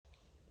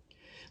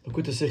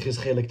Lakuta Sikha is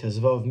Chelek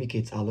Tezvav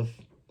Miketz Aleph.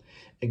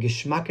 A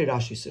Geschmacker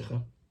Rashi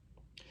Sikha.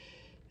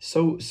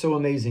 So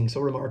amazing,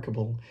 so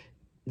remarkable.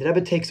 The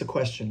Rebbe takes a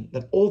question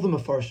that all the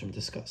Mefarshim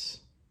discuss.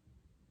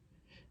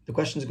 The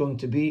question is going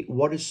to be,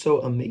 what is so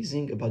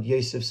amazing about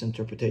Yosef's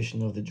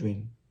interpretation of the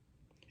dream?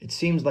 It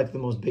seems like the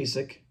most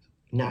basic,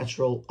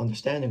 natural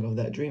understanding of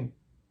that dream.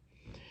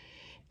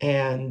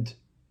 And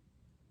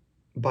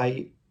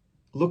by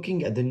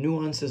looking at the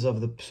nuances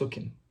of the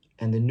Psukim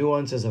and the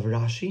nuances of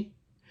Rashi,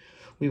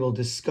 we will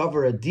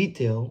discover a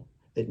detail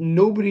that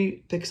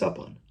nobody picks up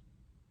on.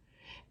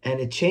 And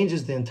it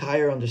changes the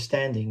entire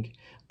understanding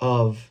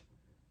of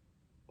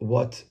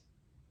what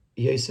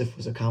Yosef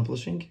was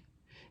accomplishing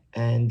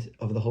and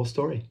of the whole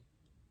story.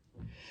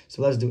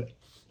 So let's do it.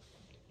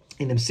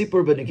 In the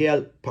Sipur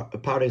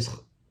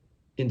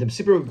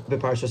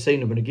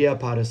beParshasenu Benegea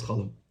Pares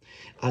Chalom,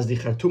 as die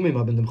Chartumim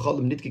haben dem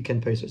Chalom nicht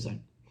gekannt Pesach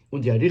sein,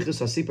 und die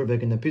Arichus HaSipur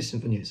wegen der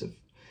Pissen von Yosef.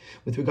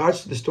 With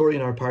regards to the story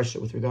in our Parsha,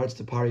 with regards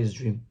to Pari's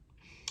dream,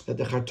 that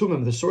the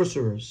Chartumim, the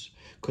sorcerers,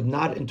 could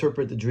not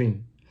interpret the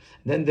dream.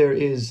 Then there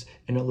is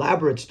an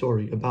elaborate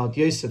story about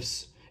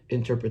Yosef's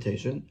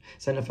interpretation.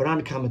 There are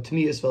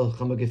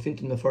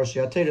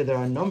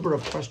a number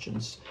of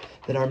questions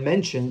that are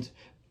mentioned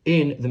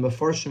in the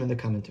Mefarshim and the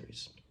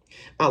commentaries.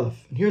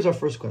 Aleph, and here's our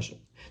first question.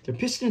 The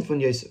piston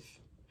von Yosef.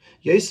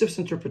 Yosef's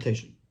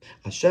interpretation.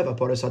 Asheva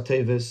paras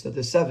hatevis, that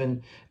the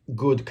 7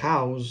 good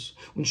cows,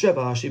 and Sheva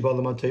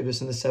hashibalim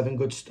hatevis, and the 7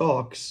 good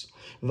stalks,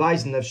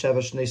 Weisen of Sheva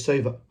Shnei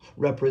Seva,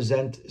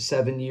 represent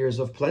 7 years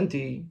of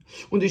plenty,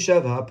 and the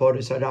Sheva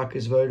paras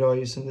harakis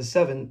v'rois, and the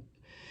 7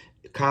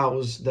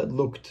 cows that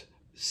looked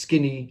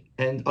skinny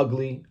and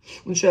ugly,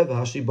 and Sheva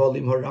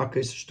hashibalim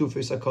harakis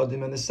shtufis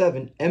akadim, and the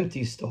 7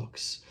 empty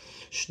stalks.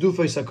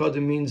 Shtufis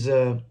akadim means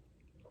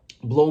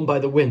blown by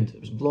the wind.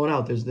 It was blown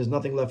out. There's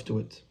nothing left to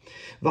it.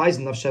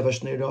 Weisen of Sheva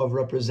Shnei Rav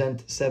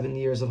represent 7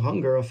 years of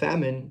hunger, of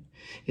famine.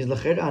 Is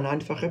lechera an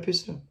einfacher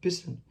Piston.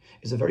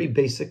 Is a very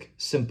basic,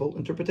 simple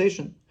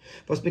interpretation.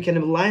 Was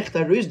bekenem leicht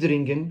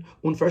herausdringen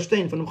und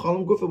verstehen von dem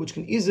Chalom Gufa, which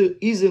can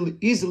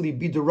easily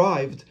be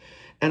derived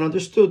and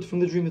understood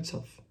from the dream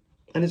itself.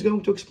 And it's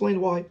going to explain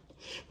why.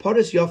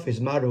 Paris yafis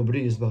maro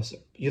briyas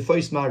basar.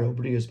 Yafis maro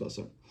briyas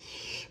basar.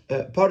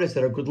 Paris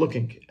that are good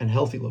looking and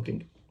healthy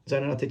looking are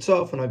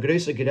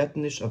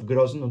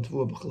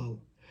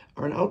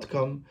an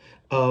outcome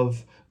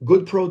of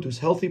good produce,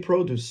 healthy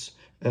produce.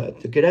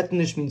 The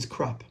geretnish means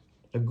crop,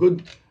 a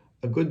good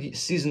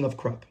season of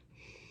crop.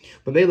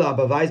 And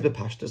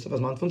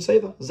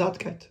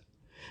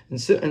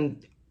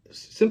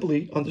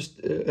simply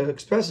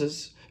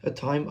expresses a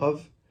time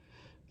of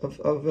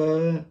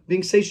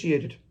being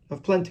satiated,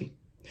 of plenty.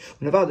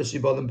 And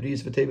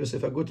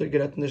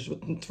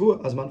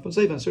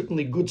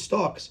certainly good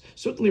stocks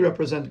certainly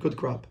represent good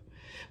crop,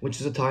 which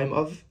is a time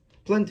of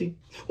plenty.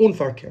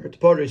 Unverkehrt,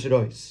 Parish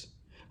Reis.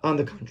 On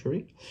the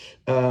contrary,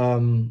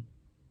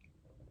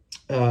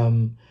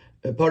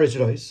 Parish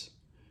Reis,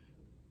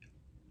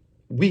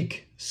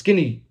 weak,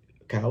 skinny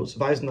cows,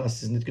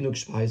 Weisenast is nicht genug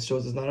Speis,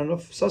 shows there's not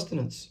enough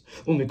sustenance.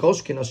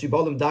 Mikoshkin,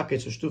 Ashibalim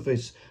Dakets or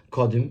Stufes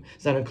Kodim,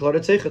 seinen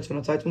klare Zeichen von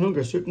der Zeit von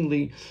Hunger,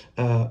 certainly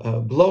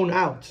blown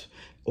out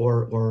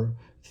or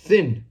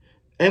thin,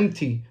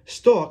 empty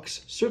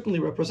stalks certainly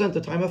represent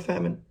a time of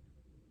famine.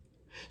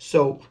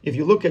 So if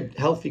you look at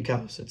healthy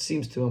cows, it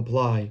seems to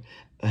imply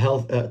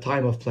a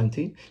time of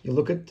plenty. You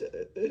look at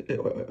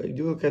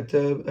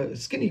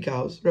skinny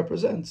cows,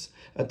 represents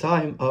a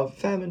time of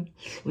famine.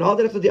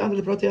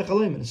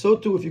 And so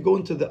too, if you go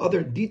into the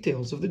other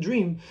details of the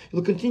dream,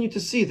 you'll continue to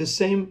see the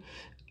same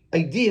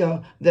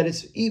idea that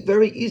it's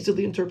very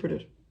easily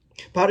interpreted.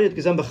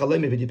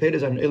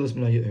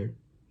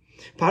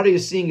 Pari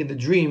is seeing in the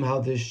dream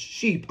how the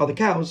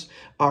cows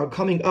are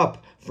coming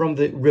up from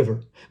the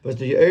river. But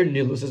the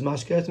Nilus is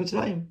Mashket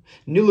Mitzrayim.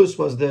 Nilus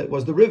was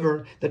the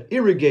river that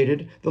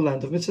irrigated the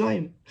land of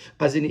Mitzrayim.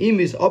 As in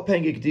is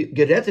abhängig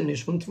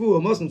gerettenish von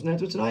Tvua Muslims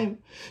Mitzrayim.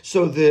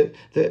 So the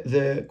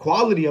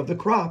quality of the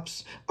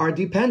crops are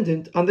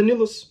dependent on the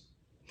Nilus.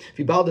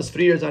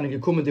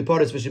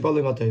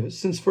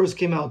 Since first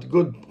came out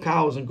good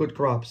cows and good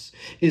crops,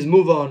 is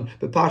move on.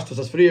 But pashtos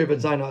as frier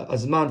wird sein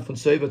as man von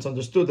Seva. It's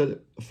understood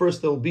that first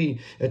there will be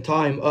a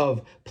time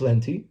of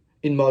plenty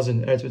in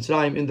Mazin, Eretz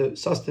Mitzrayim, in the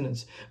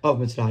sustenance of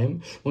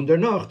Mitzrayim. Und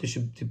danach die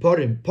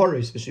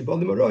Paris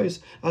v'shibalim arois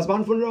as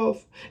man von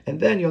Rav. And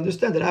then you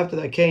understand that after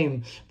that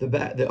came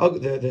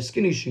the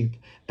skinny sheep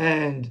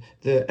and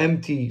the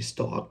empty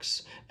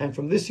stalks. And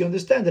from this you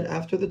understand that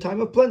after the time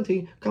of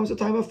plenty comes the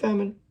time of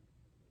famine.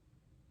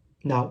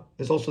 Now,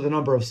 there's also the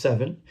number of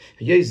 7.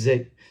 Since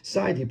we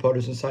find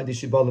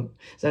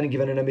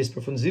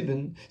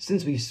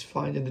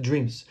in the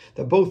dreams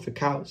that both the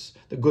cows,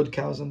 the good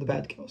cows and the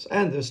bad cows,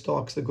 and the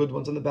stalks, the good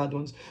ones and the bad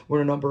ones, were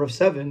a number of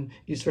 7,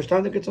 it's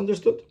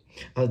understood.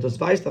 It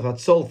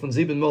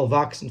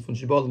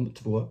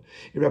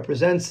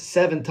represents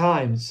 7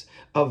 times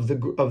of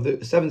the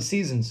 7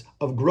 seasons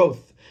of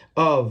growth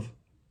of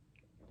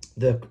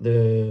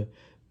the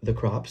the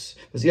crops.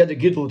 Was he had the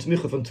gidul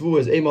tzmicha from tvu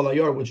is emal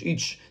ayar, which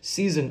each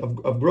season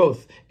of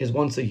growth is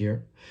once a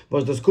year.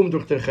 Was das kum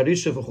durch der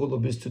charisha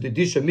v'chulu bis to the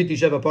disha miti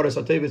sheva paras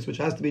atevis, which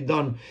has to be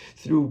done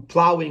through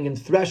plowing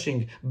and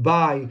threshing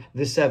by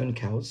the 7 good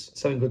cows.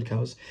 So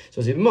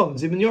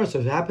zibin yar, so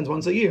if it happens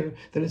once a year,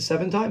 then it's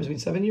 7 times,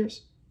 means 7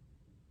 years.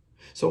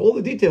 So all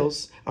the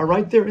details are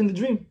right there in the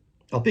dream.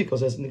 Alpiko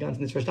says in the ganzen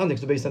nicht verstanden,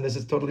 so based on this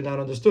it's totally not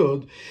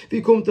understood. How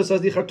is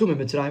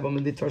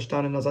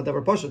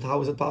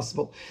it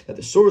possible that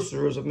the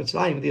sorcerers of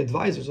Mitzrayim, the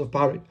advisors of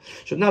Pari,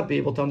 should not be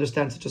able to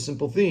understand such a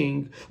simple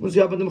thing? And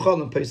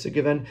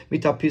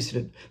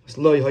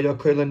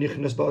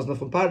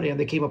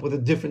they came up with a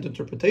different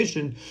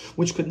interpretation,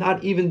 which could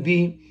not even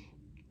be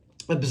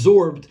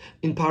absorbed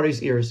in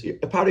Pari's ears.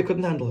 Pari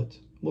couldn't handle it.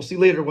 We'll see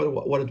later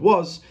what it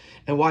was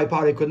and why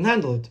Pari couldn't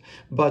handle it.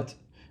 But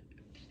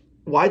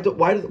why are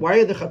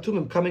the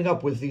Chatumim coming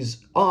up with these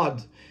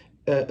odd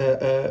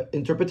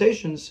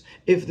interpretations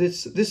if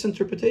this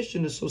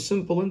interpretation is so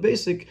simple and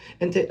basic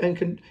and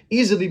can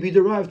easily be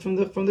derived from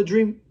the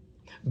dream?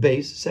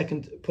 Base,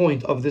 second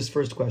point of this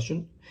first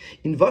question.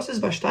 What is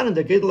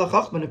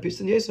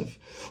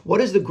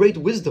the great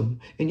wisdom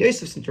in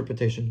Yosef's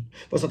interpretation?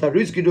 That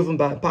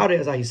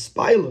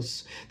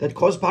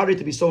caused Pari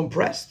to be so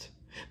impressed,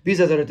 to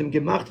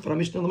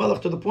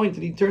the point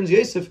that he turns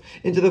Yosef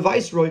into the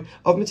viceroy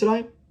of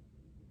Mitzrayim.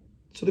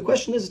 So the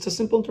question is, it's a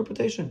simple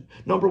interpretation.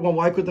 Number one,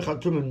 why could the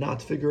Chatumim not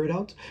figure it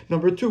out?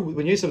 Number two,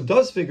 when Yosef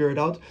does figure it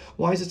out,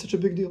 why is it such a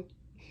big deal?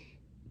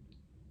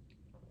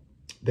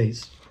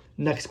 Base.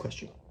 Next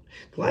question.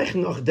 As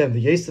soon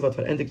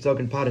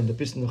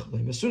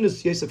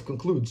as Yosef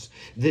concludes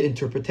the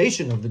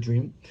interpretation of the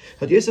dream,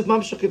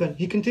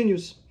 he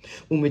continues.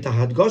 And the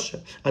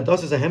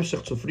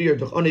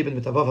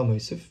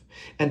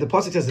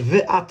pasuk says,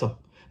 Ve'ata.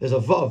 There's a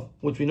vav,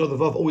 which we know the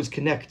vav always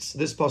connects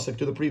this pasuk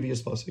to the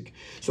previous pasuk.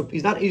 So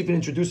he's not even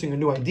introducing a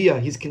new idea,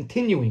 he's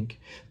continuing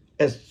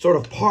as sort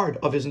of part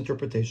of his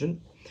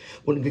interpretation.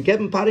 And he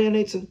gives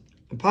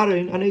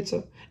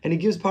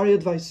Pari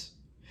advice.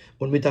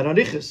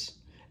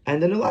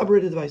 And an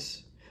elaborate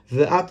advice.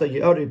 Pari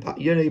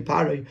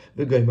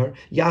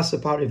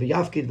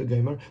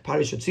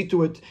should see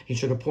to it, he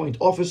should appoint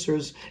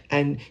officers,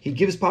 and he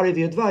gives Pari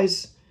the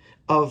advice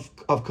of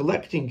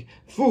collecting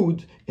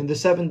food in the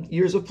 7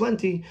 years of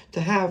plenty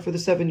to have for the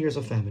 7 years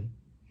of famine.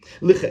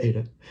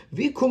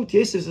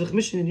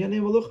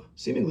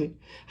 Seemingly,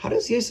 how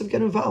does Yosef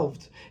get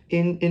involved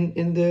in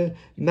the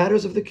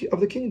matters of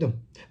the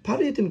kingdom?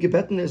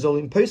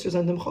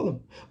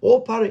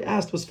 All Pari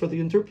asked was for the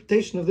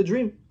interpretation of the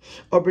dream,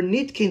 but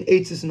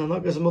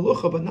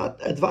not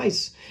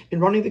advice in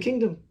running the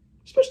kingdom.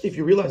 Especially if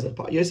you realize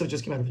that Yosef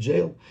just came out of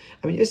jail.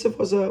 I mean, Yosef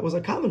was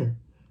a commoner,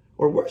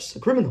 or worse, a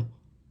criminal,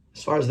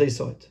 as far as they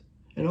saw it.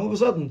 And all of a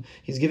sudden,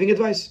 he's giving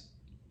advice.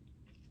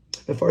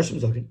 The first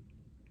was talking.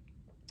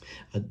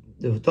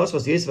 Das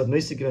was Yosef hat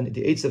meiste gewen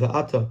die Eitze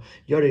Ata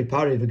Yare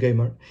Pari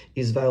v'Geimar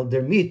is weil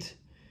der Mit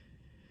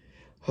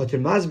hat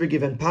Masber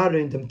given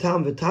Pari in dem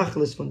Tam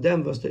v'Tachlis von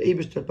dem was der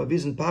Eberstadt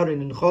bewiesen Pari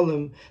in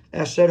Cholem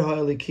Asher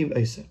Ha'elikim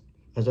Eise.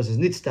 Also das ist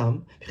nicht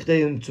Tam,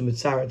 wichtig zu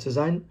Mitzara zu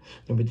sein,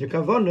 nur mit der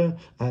Kavone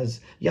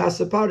als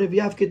Yasa Pari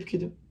v'Yavkid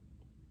Kidim.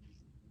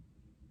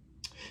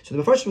 So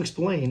the first one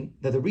explain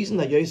that the reason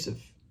that Yosef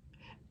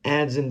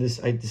adds in this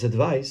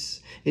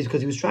advice is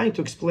because he was trying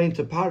to explain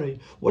to Pari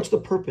what's the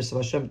purpose of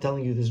Hashem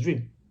telling you this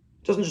dream.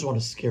 He doesn't just want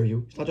to scare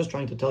you. He's not just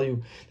trying to tell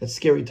you that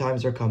scary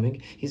times are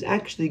coming. He's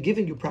actually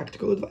giving you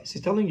practical advice.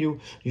 He's telling you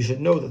you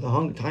should know that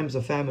the times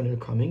of famine are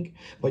coming,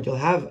 but you'll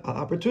have an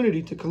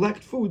opportunity to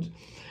collect food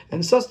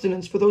and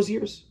sustenance for those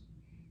years.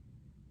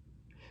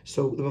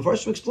 So the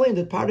Mefarshim explained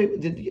that part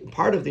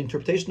of the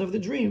interpretation of the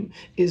dream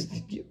is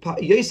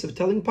Yosef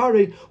telling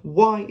Pari,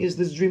 why is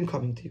this dream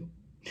coming to you?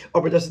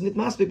 But this is not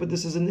masbik, but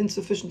this is an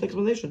insufficient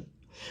explanation.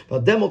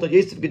 But demol that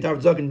Yosef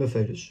gedarf sagen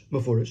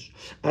meforish,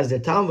 as the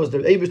town was the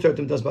Eberstadt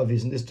das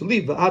bewiesen is to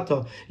leave the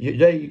Ata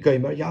Yirei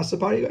Gomer Yasa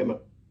Pari Gomer.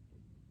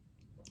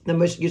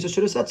 Then Yosef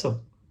should have said so.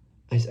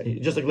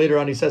 Just like later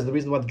on he says the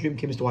reason why the dream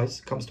comes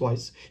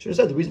twice. Should have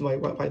said the reason why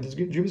this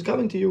dream is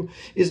coming to you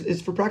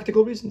is for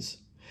practical reasons.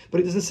 But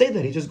he doesn't say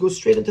that. He just goes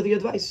straight into the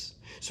advice.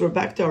 So we're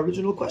back to our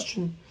original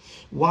question: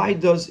 why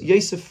does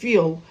Yosef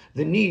feel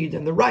the need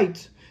and the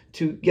right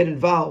to get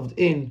involved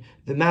in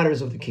the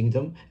matters of the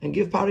kingdom and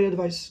give Pari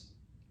advice?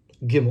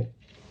 Gimel.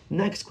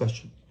 Next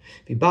question.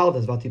 Since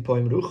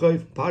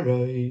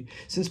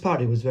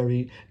Pari was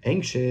very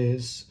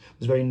anxious,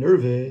 was very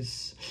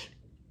nervous,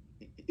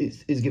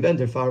 it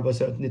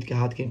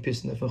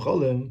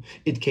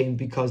came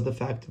because the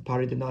fact that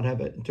Pari did not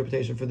have an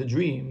interpretation for the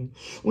dream.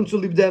 And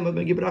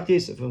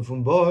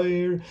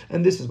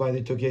this is why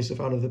they took Yosef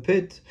out of the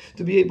pit,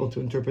 to be able to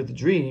interpret the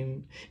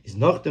dream. So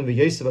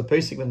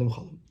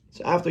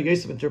after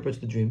Yosef interprets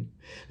the dream,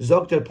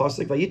 the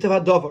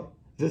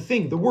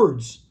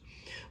words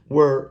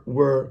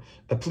were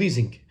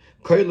pleasing.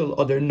 Which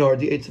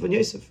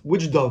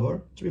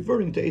davar? It's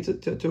referring to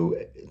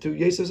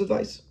Yosef's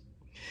advice.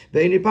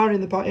 In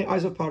the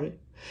eyes of Pari.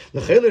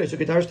 It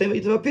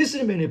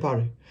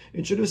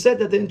should have said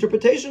that the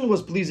interpretation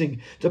was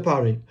pleasing to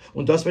Pari.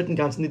 Und das wird in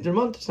ganzen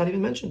Niedermont. It's not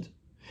even mentioned.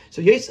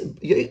 So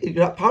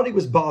Pari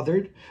was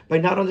bothered by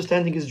not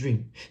understanding his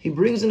dream. He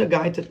brings in a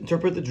guy to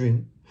interpret the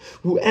dream,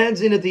 who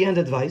adds in at the end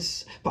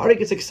advice. Pari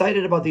gets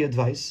excited about the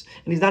advice,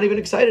 and he's not even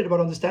excited about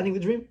understanding the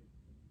dream.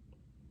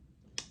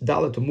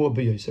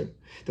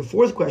 The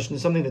fourth question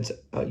is something that's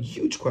a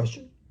huge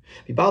question.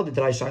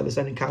 Since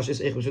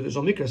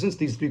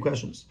these three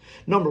questions.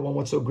 Number one,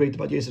 what's so great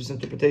about Yosef's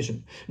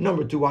interpretation?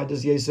 Number two, why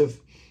does Yosef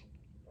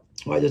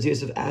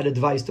add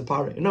advice to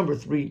Pari? And number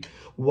three,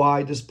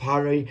 why does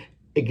Pari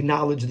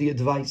acknowledge the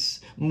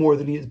advice more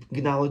than he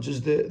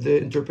acknowledges the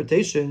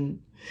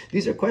interpretation?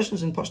 These are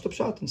questions in Pashto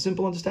Pshat, in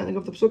simple understanding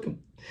of the Psukim.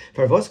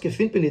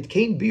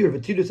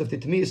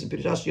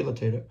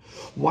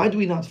 Why do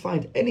we not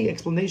find any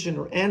explanation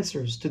or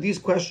answers to these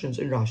questions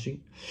in Rashi?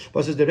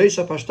 Which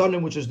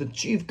is the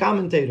chief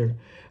commentator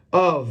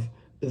of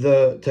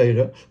the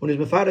Torah, when he's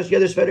Mefarash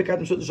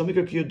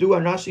Yeder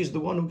and Rashi is the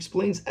one who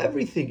explains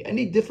everything,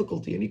 any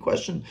difficulty, any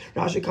question,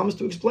 Rashi comes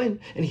to explain,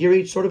 and here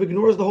he sort of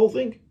ignores the whole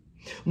thing.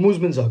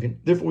 Muzman Zagin.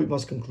 Therefore, we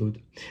must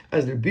conclude,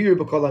 as the Bir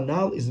B'Kol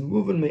Anal is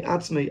moving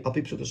me'atzmei al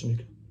pi pshuto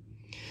shemikra,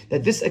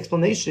 that this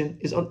explanation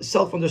is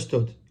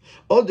self-understood.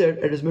 Oder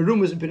it is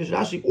merumas in Pirish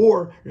Rashi,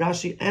 or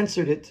Rashi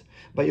answered it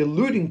by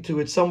alluding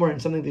to it somewhere in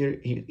something that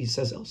he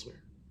says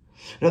elsewhere.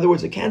 In other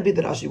words, it can't be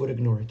that Rashi would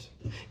ignore it.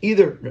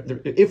 Either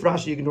if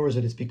Rashi ignores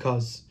it, it's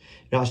because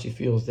Rashi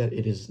feels that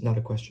it is not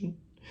a question,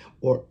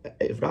 or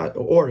if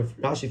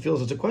Rashi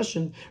feels it's a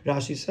question,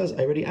 Rashi says,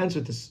 I already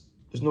answered this.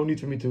 There's no need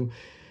for me to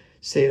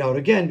say it out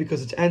again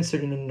because it's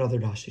answered in another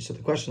Rashi. So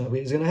the question that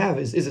he's going to have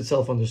is it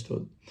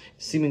self-understood?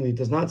 Seemingly, it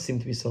does not seem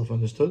to be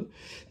self-understood.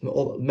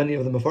 Many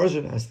of the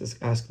Mefarshim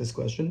ask this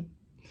question.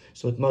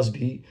 So it must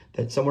be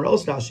that somewhere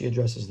else Rashi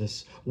addresses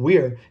this.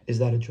 Where is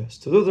that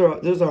addressed? So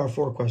those are our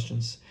four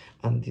questions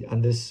on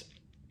this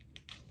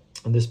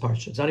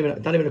parsha. It's not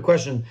even a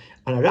question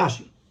on a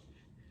Rashi,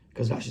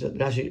 because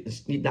Rashi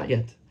is not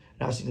yet.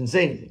 Rashi didn't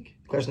say anything.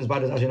 The question is, why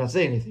does Rashi not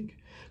say anything?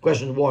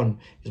 Question one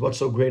is, what's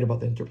so great about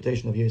the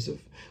interpretation of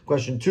Yosef?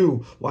 Question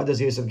two, why does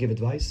Yosef give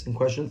advice? And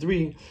question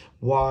three,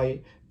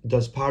 why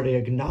does Pari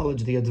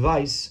acknowledge the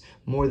advice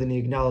more than he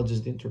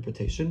acknowledges the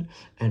interpretation?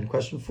 And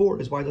question four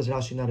is, why does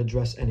Rashi not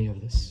address any of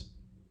this?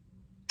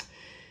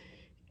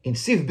 In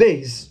Siv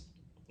Beis,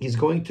 he's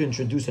going to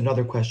introduce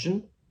another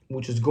question,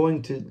 which is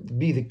going to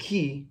be the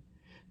key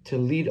to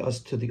lead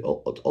us to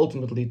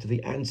ultimately to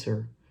the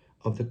answer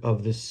of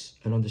this,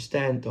 and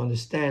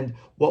understand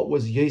what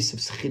was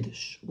Yosef's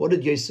chiddush. What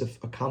did Yosef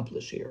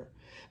accomplish here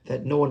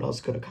that no one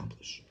else could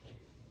accomplish?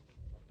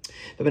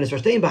 We'll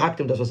understand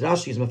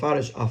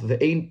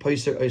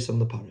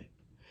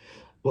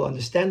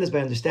this by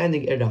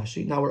understanding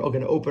Rashi. Now we're all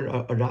going to open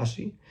a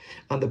Rashi.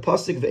 On the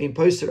pasuk ve'ein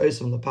poiser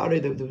oisam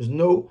lepare, there was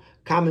no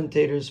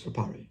commentators for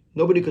Pari.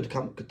 Nobody could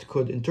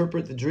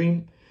interpret the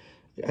dream.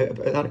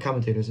 Not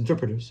commentators,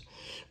 interpreters.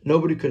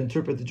 Nobody could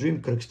interpret the dream,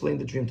 could explain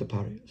the dream to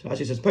Pari. So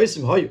Rashi says,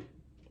 "Paisim hayu."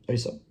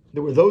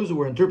 There were those who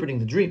were interpreting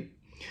the dream,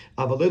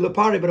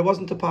 Pari, but it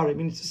wasn't to Pari. It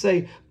means to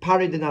say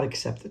Pari did not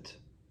accept it.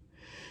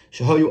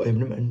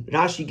 And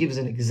Rashi gives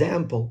an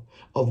example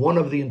of one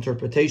of the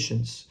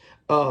interpretations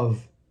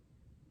of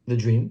the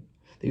dream.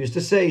 They used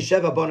to say,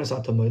 "Sheva bonas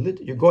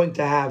atamoilid," you're going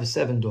to have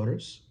 7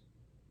 daughters.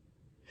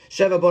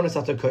 "Sheva bonas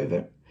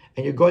atakover,"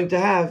 and you're going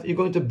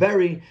to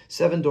bury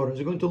 7 daughters.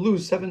 You're going to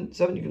lose seven.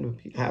 You're going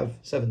to have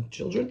 7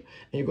 children,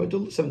 and you're going to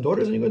lose 7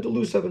 daughters, and you're going to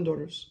lose 7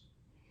 daughters.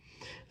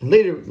 And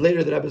later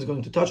the Rebbe is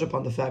going to touch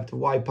upon the fact of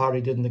why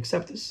Pari didn't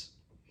accept this.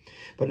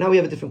 But now we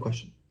have a different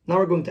question. Now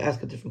we're going to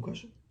ask a different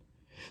question.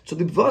 So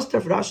the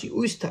Vastaf Rashi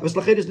was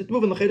lachedes not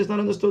moving, lachedes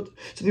not understood.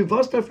 So the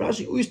Vastaf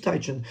Rashi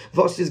uistaichen,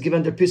 was is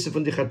given der Pisse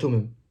von the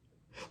Chartumim.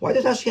 Why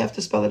does Rashi have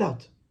to spell it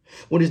out?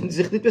 When is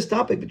sich nicht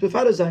bestapig mit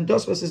Befader sein,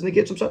 das was is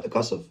negate zum Pshat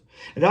Kasov.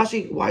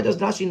 Rashi, why does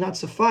Rashi not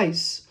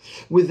suffice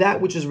with that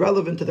which is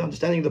relevant to the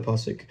understanding of the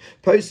pasuk?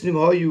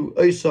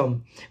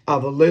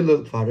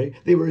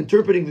 They were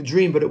interpreting the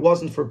dream, but it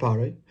wasn't for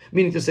Pari.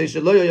 Meaning to say,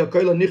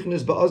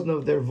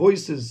 their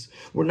voices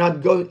were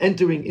not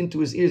entering into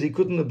his ears. He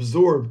couldn't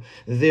absorb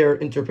their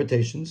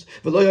interpretations.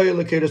 He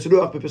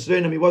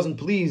wasn't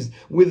pleased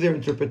with their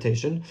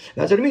interpretation.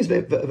 That's what it means.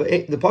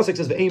 The pasuk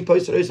says,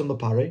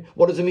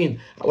 what does it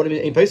mean? What do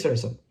you mean?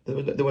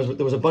 There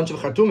was a bunch of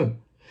Chartumim.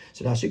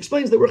 So now she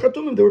explains there were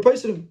Chartumim, they were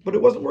Paisirim, but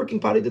it wasn't working.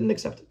 Pari didn't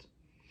accept it.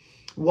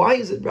 Why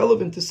is it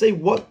relevant to say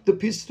what the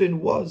Pisrin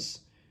was?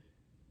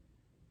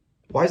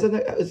 Why is that?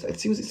 It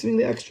seems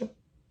seemingly extra.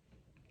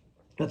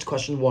 That's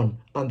question one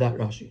on that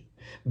Rashi.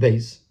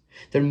 Beis.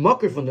 Der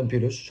Makar von dem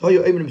Pirush,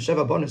 Hayu Emrim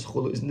Sheva Banes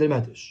Chulu, is in der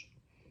Medish.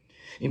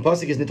 In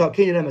Pasuk is Nital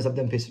Kenyan Emes of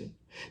dem Pisrin.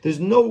 There's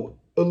no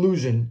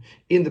allusion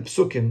in the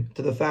Psukim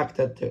to the fact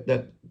that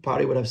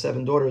Pari would have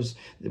 7 daughters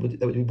that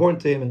would be born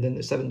to him, and then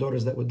the 7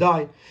 daughters that would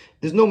die.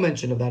 There's no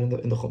mention of that in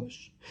the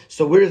Chumash.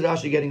 So where is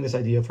Rashi getting this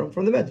idea from?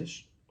 From the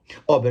Medrash.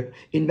 Aber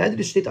in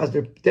Medrash steht as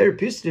der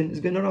Pisrin is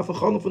going to have a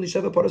chalom from the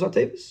Sheva Paras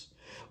HaTevis.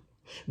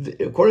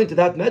 According to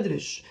that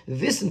medrash,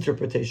 this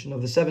interpretation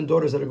of the 7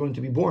 daughters that are going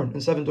to be born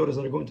and 7 daughters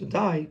that are going to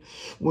die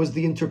was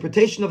the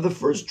interpretation of the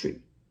first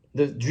dream,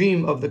 the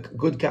dream of the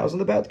good cows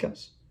and the bad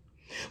cows.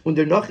 Und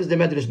der noch is the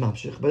medrash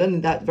mamshich, but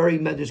then that very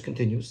medrash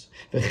continues.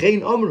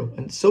 V'chein amru,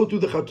 and so too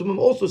the Chartumim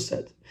also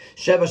said,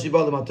 Sheva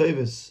shibalim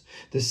hatoivus,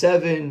 the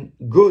 7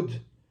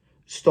 good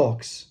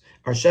stalks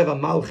are Sheva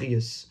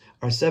malchias,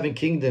 are 7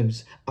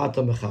 kingdoms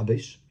ata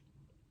mechabesh,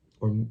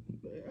 or I'm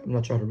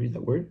not sure how to read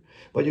that word,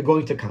 but you're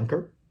going to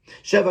conquer.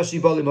 Sheva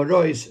shibalim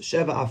harois,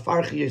 Sheva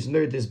afarchias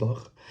ner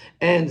dizbach,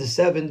 and the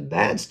 7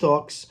 bad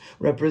stalks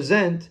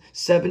represent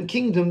 7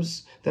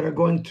 kingdoms that are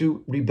going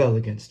to rebel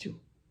against you.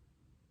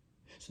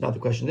 So now the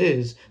question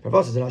is, why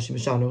does Rashi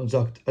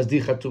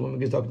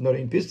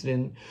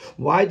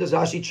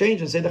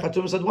change and say the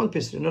Chartumim said 1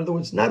 piston? In other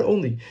words, not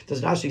only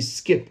does Rashi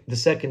skip the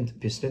second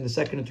piston, the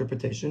second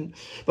interpretation,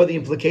 but the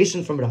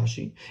implication from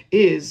Rashi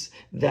is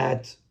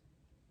that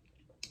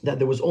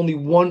there was only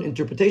 1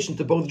 interpretation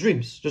to both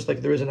dreams, just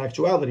like there is in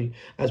actuality,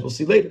 as we'll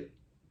see later.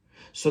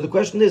 So the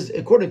question is,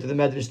 according to the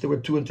Medrash, there were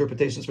 2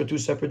 interpretations for 2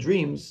 separate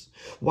dreams.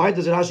 Why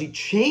does Rashi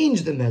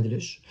change the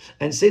Medrash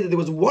and say that there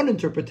was 1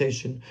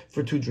 interpretation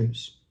for 2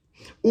 dreams?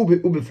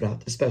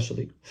 Ubefrat,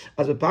 especially,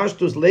 as a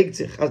pashtus legt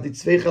sich as die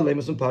zwei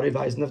chalemus und pari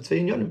weisen auf 2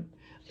 inyanim.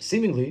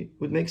 Seemingly, it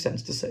would make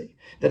sense to say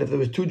that if there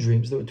was 2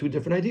 dreams, there were 2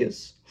 different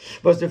ideas.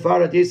 But the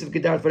Farat Yosef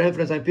gedart for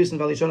inference and pissen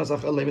valishonas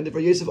achalem, and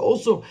therefore Yosef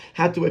also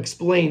had to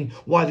explain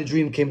why the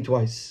dream came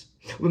twice.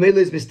 So it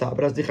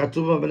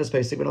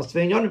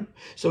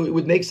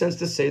would make sense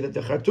to say that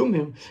the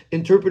Chartumim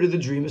interpreted the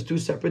dream as two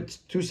separate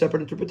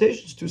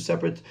interpretations, 2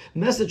 separate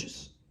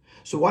messages.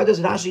 So why does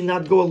Rashi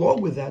not go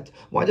along with that?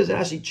 Why does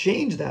Rashi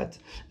change that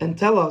and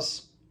tell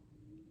us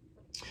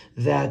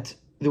that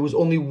there was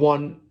only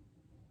one?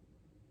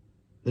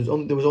 There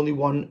was only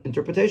 1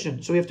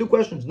 interpretation. So we have 2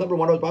 questions. Number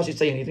 1, does Rashi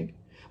say anything?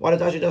 Why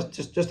does Rashi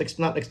just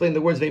not explain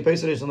the words vein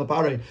peiserish on the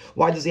parei?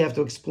 Why does he have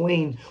to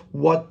explain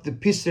what the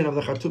pisrin of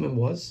the Chartumim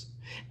was?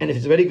 And if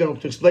he's already going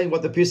to explain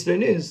what the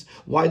pisrin is,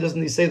 why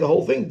doesn't he say the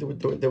whole thing? There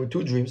were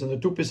 2 dreams and there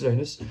were 2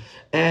 pisrinis,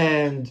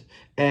 and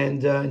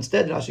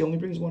instead Rashi only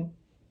brings 1.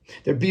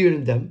 They're beard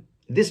in them.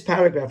 This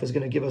paragraph is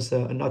going to give us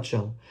a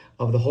nutshell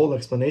of the whole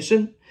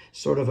explanation,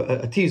 sort of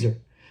a teaser.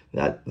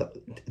 That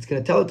it's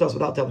going to tell it to us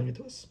without telling it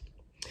to us.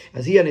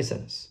 As he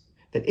says,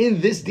 that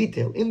in this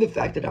detail, in the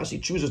fact that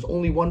Rashi chooses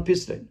only 1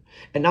 piston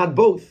and not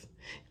both,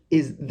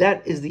 is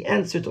the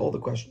answer to all the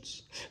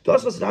questions. The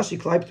fact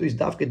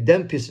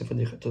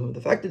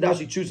that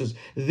Rashi chooses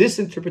this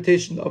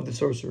interpretation of the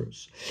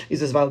sorcerers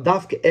is as well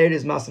because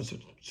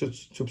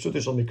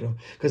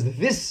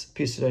this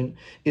piston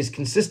is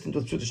consistent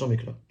with Psut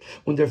Mikra.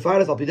 Und der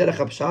Fall ist al piderach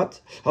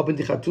Pshat haben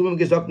die Chartumim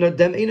gesagt nur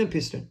dem einen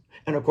piston,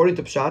 and according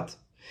to Pshat,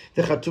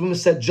 the Chartumim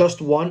said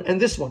just 1 and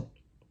this one.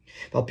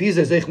 Weil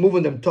Pisa sich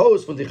moving them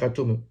toes von die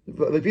Chartumim.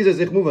 Weil Pisa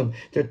sich moving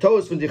their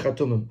toes von die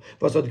Chartumim.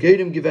 Was hat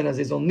Gerim given as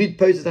is on need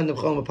poses and the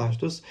Chalma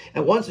Pashtus.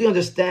 And once we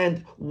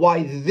understand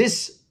why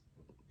this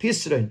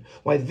Pisrein,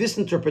 why this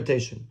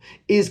interpretation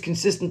is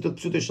consistent with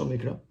Psut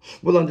Mikra,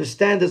 we'll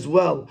understand as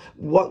well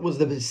what was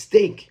the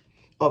mistake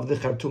of the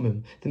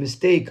Chartumim, the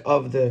mistake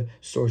of the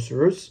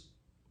sorcerers,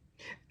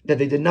 that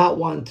they did not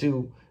want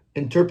to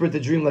interpret the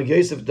dream like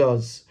Yosef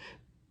does,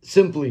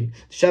 simply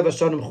Sheva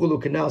Shanim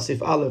Chulu Kanal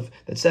Sif Aleph,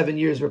 that 7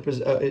 years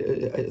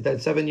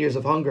that 7 years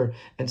of hunger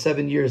and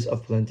 7 years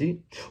of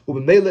plenty.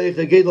 And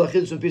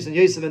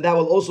that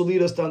will also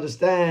lead us to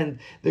understand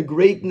the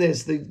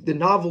greatness, the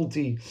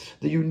novelty,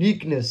 the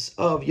uniqueness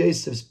of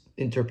Yosef's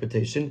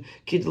interpretation,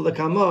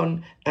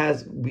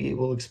 as we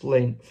will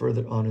explain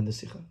further on in the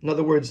Sikha. In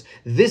other words,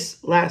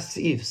 this last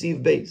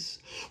Sif base,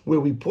 where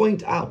we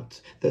point out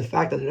the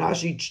fact that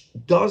Rashi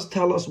does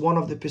tell us one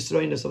of the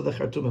Pisreinis of the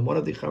Chartumim, one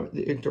of the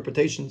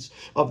interpretations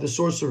of the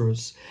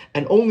sorcerers,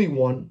 and only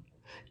one,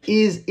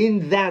 is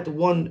in that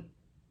one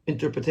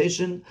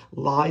interpretation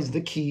lies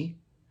the key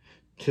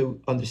to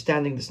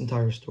understanding this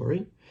entire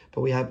story, but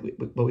we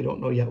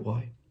don't know yet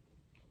why.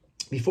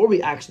 Before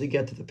we actually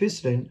get to the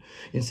Pisrin,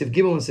 in Sif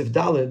Gimel and Sif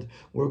Dalid,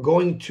 we're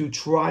going to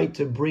try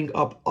to bring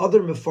up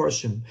other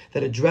Mefarshim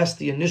that address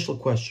the initial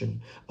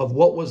question of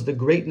what was the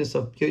greatness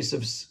of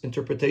Yosef's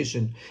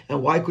interpretation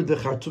and why could the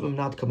Chartumim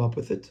not come up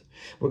with it.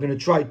 We're going to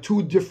try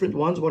 2 different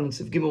ones, one in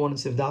Sif Gimel, one in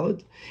Sif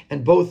Dalid,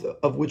 and both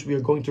of which we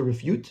are going to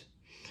refute.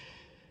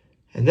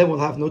 And then we'll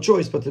have no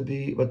choice we'll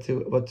be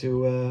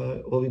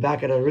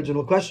back at our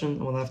original question,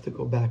 and we'll have to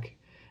go back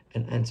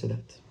and answer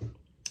that.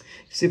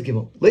 Sif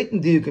Gimel. Leighton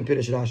Diuk in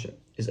Pirush Rashi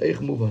is eich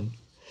muvan.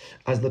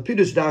 As the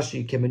Pirush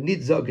Rashi can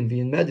nit sagen wie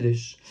in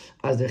Medrash,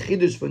 as the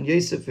Chiddush von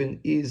Yosef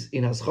is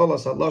in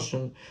Haschalas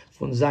HaLashon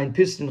von sein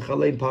Pistin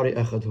Chaleim Pari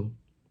Echadu.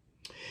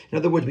 In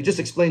other words, we just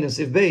explained in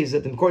Sif Beis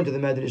that according to the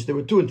Medrash there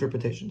were 2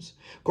 interpretations.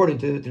 According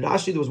to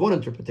Rashi there was 1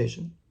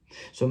 interpretation.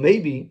 So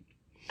maybe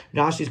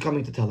Rashi is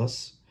coming to tell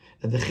us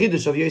that the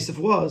Chiddush of Yosef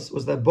was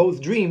that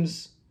both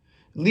dreams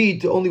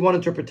lead to only 1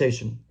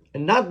 interpretation,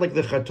 and not like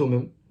the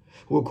Chartumim,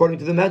 who, according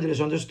to the Medrash,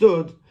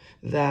 understood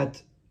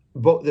that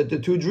the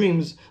 2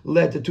 dreams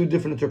led to 2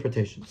 different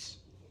interpretations.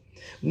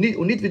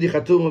 Und nicht wie die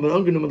Chatumen, wenn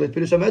angenommen wird,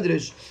 Pirush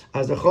HaMedrash,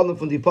 als der Chalem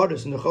von die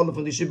Paris und der Chalem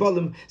von die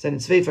Shibalim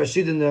sind zwei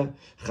verschiedene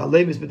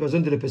Chalemis mit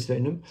besonderen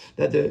Pesrenim,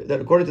 that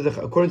according to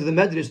the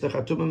Medrash, the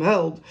Chatumim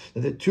held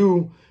that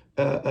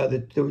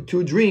there were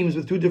two dreams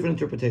with two different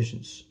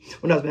interpretations.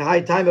 And that's why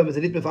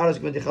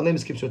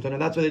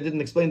they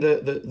didn't explain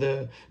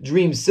the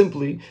dreams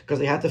simply, because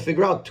they had to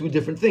figure out two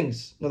different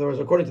things. In other words,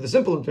 according to the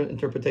simple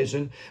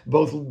interpretation,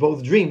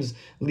 both dreams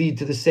lead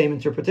to the same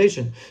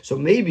interpretation. So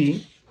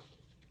maybe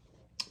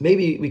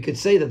we could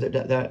say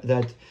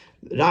that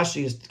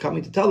Rashi is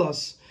coming to tell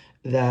us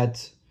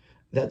that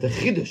the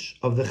chiddush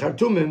of the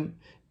Chartumim,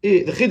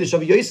 the chiddush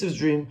of Yosef's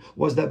dream,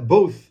 was that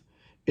both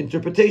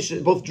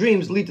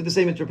dreams lead to the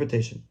same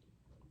interpretation.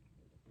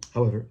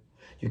 However,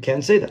 you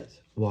can't say that.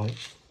 Why?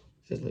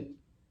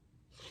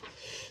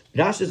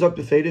 Rashi sagt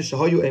befehlisch,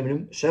 shahayu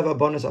emrim, sheva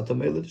banas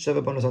atamelid,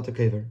 sheva banas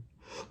atakever.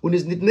 Und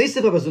ist nicht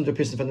meistens aber so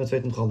interpretiert von der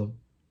zweiten Chalem.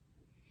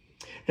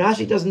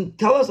 Rashi doesn't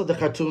tell us that the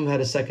Chartumim had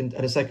a second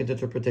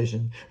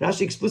interpretation.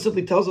 Rashi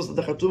explicitly tells us that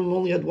the Chartumim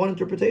only had one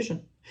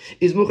interpretation.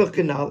 Is muchach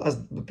kenal as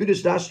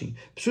Pirush Rashi,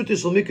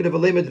 psutish shel mikra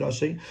v'leimed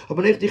Rashi,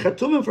 aber nicht die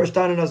Chartumim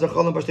verstanden as a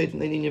Chalem besteht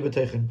von ein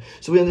beteichen.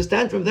 So we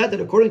understand from that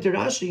according to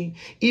Rashi,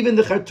 even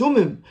the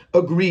Chartumim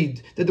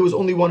agreed that there was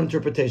only one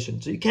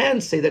interpretation. So you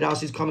can't say that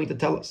Rashi is coming to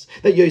tell us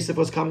that Yosef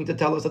was coming to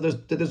tell us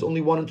that there's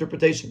only one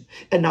interpretation,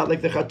 and not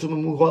like the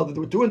Chartumim who held that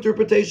there were two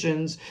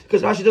interpretations,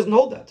 because Rashi doesn't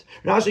hold that.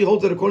 Rashi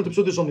holds that according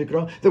to psutish shel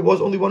mikra, there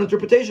was only one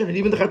interpretation, and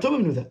even the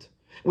Chartumim knew that,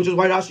 which is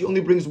why Rashi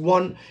only brings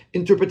one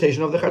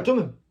interpretation of the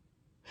Chartumim.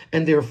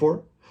 And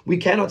therefore, we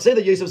cannot say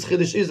that Yosef's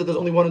chiddush is that there's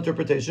only one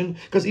interpretation,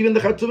 because even the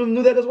Chartumim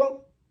knew that as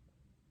well.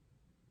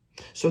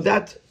 So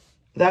that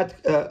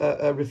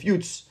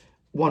refutes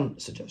one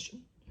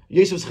suggestion.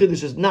 Yosef's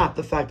chiddush is not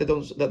the fact that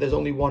there's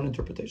only one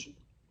interpretation.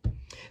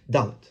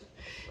 Dalet.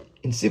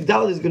 In Siv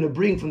Dalet is going to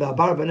bring from the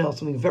Abarbanel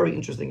something very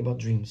interesting about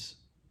dreams.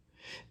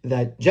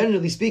 That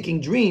generally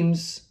speaking,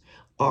 dreams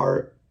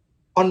are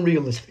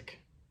unrealistic.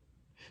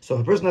 So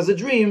if a person has a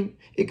dream,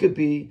 it could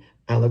be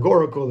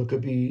allegorical, it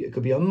could be a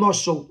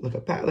mashal, like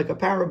a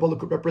parable. It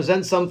could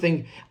represent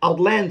something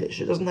outlandish.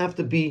 It doesn't have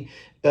to be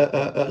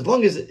as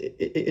long as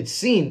it's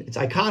seen, it's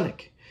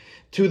iconic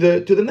to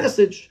the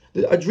message.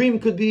 A dream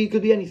could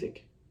be anything.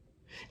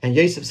 And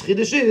Yosef's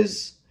chiddush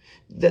is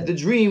that the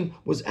dream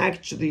was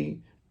actually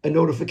a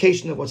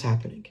notification of what's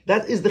happening.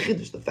 That is the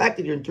chiddush. The fact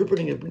that you're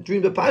interpreting a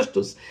dream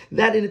b'pashtus,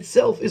 that in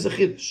itself is a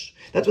chiddush.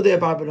 That's what the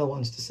Abarbanel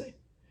wants to say.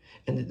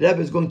 And the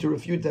Rebbe is going to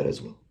refute that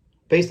as well,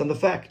 based on the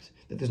fact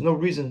that there's no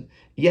reason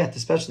yet,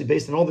 especially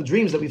based on all the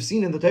dreams that we've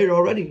seen in the Torah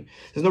already,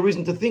 there's no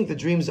reason to think that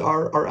dreams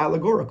are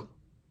allegorical.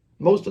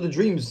 Most of the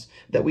dreams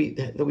that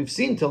we've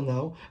seen till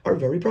now are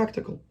very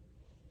practical.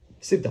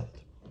 Sivdat.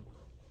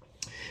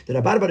 The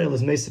Abarbanel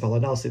is Meisef al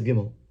Anal Siv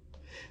Gimel,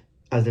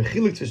 as the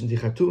chiluk zwischen the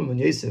Chartumim and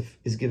Yosef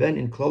is given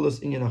in Klolos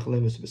Inyan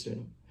Achalemus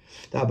B'Srenim.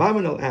 The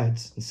Abarbanel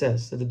adds and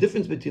says that the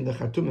difference between the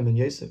Chartumim and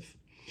Yosef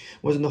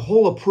was in the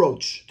whole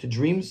approach to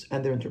dreams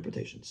and their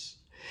interpretations.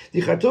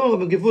 Die Chartumim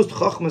haben gewusst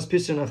Chachmas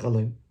Pisser nach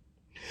Chaloim.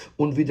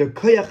 Und wie der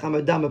Koyach am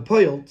Adam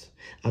peult,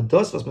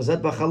 das, was man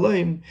sagt bei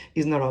Chaloim,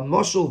 is nar a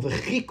mashal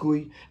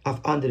v'chikui auf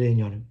andere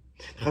inyanim.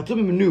 The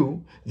Chartumim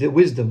knew the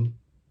wisdom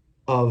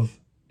of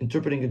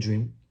interpreting a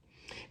dream,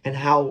 and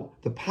how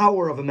the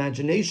power of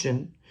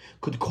imagination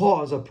could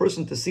cause a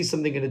person to see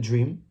something in a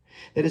dream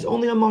that is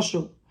only a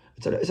mashal.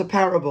 It's a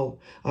parable.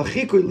 A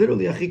chikui,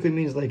 literally, a chikui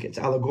means like it's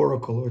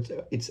allegorical, or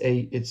it's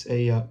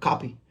a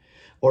copy,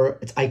 or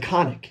it's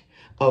iconic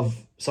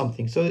of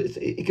something. So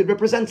it could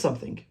represent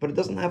something, but it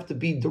doesn't have to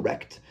be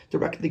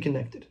directly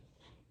connected.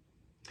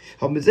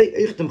 As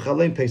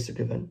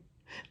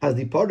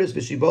the parties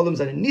v'shibolim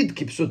zane nid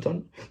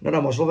kipsuton, not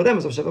a mashal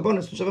v'remes of sheva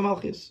bonus and sheva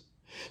malchis.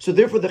 So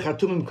therefore the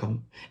Chartumim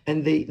come,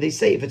 and they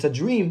say if it's a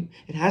dream,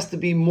 it has to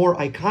be more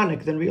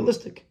iconic than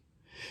realistic.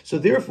 So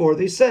therefore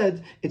they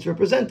said it's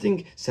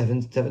representing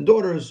seven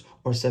daughters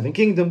or 7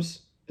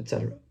 kingdoms,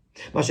 etc.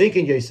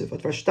 Mashenkin Yosef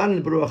hat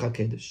verstanden beruach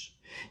hakedesh.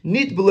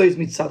 Nit belois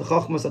mitzad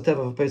chachmas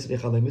ateva v'pesach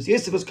yechalemus.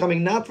 Yosef was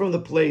coming not from the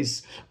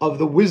place of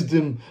the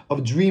wisdom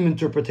of dream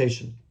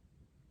interpretation,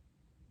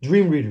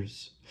 dream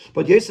readers,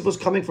 but Yosef was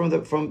coming from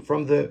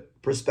the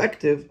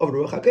perspective of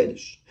Ruach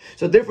HaKodesh.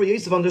 So therefore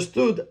Yosef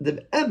understood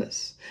the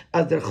emes,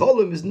 as their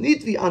chalem is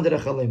nit vi andere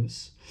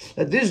chalemus,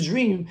 that this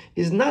dream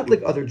is not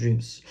like other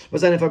dreams.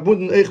 Other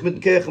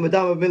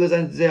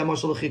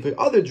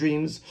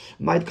dreams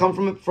might come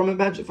from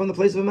the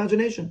place of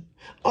imagination.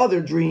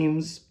 Other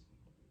dreams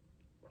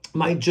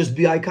might just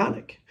be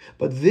iconic.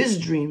 But this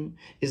dream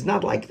is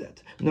not like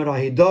that.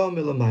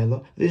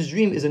 This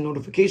dream is a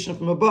notification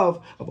from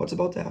above of what's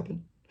about to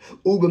happen.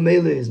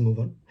 Is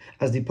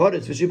as the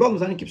parrots,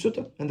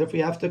 and therefore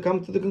you have to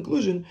come to the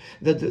conclusion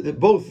that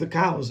both the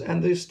cows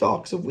and the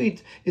stalks of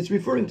wheat, it's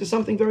referring to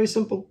something very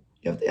simple.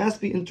 It has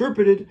to be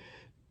interpreted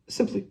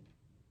simply.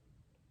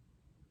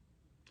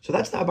 So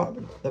that's the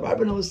Abarbanel. The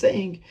Abarbanel is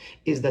saying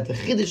is that the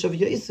chiddush of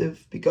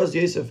Yosef, because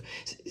Yosef,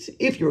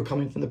 if you're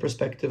coming from the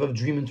perspective of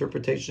dream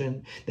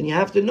interpretation, then you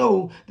have to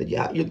know that you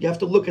have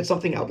to look at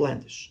something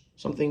outlandish,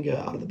 something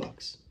out of the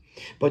box.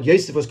 But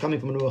Yosef was coming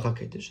from a Ruach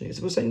HaKodesh.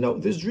 Yosef was saying, no,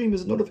 this dream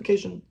is a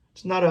notification.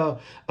 It's not a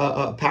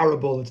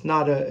parable. It's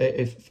not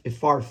a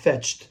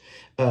far-fetched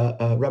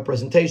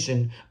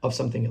representation of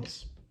something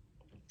else.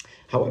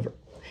 However,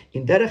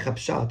 in Derech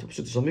HaPshat,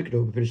 Pshutas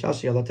HaMikro,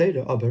 B'Pirshashi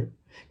Alateira, aber,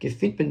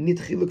 gefindt man nicht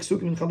chiluk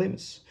sugim in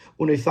chalemus,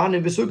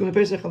 unefanim v'sugim in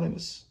pesach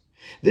chalemus.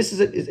 This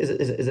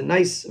is a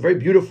nice, very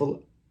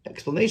beautiful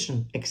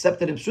explanation, except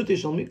that in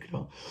Pshutas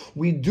HaMikro,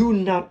 we do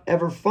not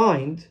ever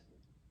find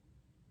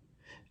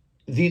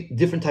the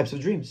different types of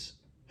dreams,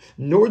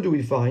 nor do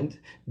we find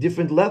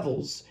different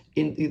levels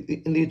in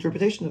the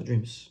interpretation of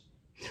dreams.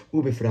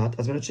 Ubefrat,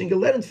 as man hat schon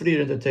gelernt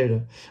früher in der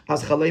Teire,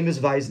 as chalemus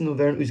weisen und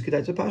werden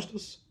ausgedeiht zu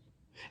Pashtus.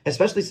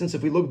 Especially since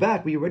if we look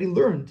back, we already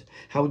learned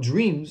how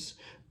dreams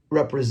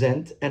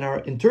represent and are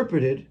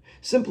interpreted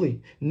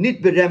simply,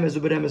 nit beremez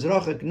uberemez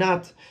rachak,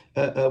 not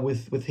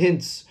with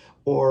hints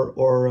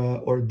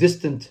or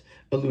distant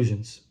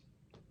allusions.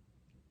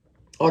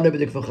 One dream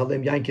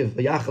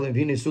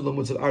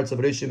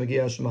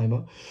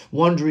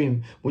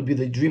would be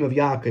the dream of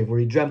Yaakov, where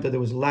he dreamt that there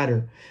was a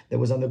ladder that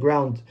was on the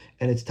ground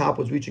and its top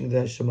was reaching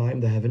the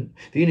Shemaim, the heaven.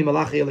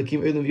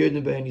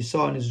 And he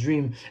saw in his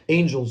dream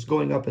angels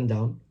going up and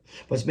down.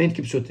 Was meint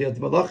kipshute at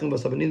malachim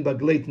was haben in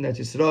begleiten at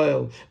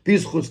Israel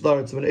bis chutz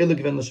laaretz when ele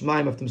gewen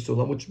l'shemaim aftem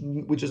sulam,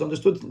 which is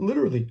understood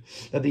literally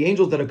that the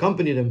angels that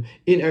accompanied him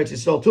in Eretz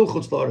Yisrael till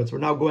chutz laaretz were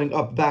now going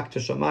up back to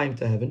Shemaim,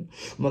 to heaven.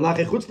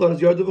 Malachi chutz laaretz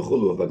yardu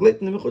v'chulu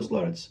begleiten him in chutz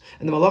laaretz,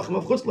 and the malachim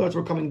of chutz laaretz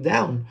were coming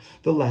down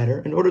the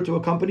ladder in order to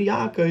accompany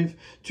Yaakov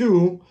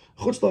to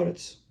chutz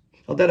laaretz.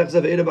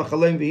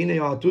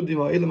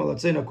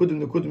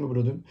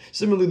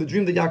 Similarly, the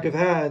dream that Yaakov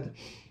had,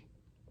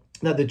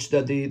 that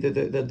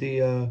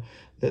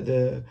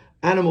the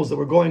animals that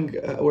were going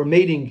were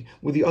mating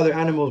with the other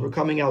animals were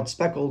coming out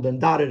speckled and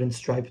dotted and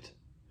striped.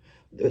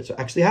 It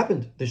actually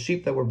happened. The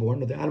sheep that were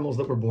born, or the animals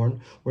that were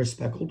born, were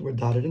speckled, were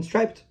dotted and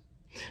striped.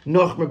 And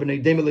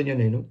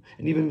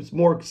even it's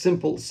more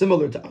simple,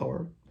 similar to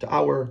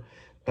our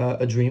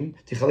a dream.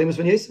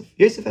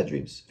 Yosef had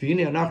dreams.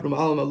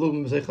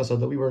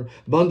 That we were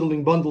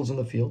bundling bundles in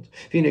the field.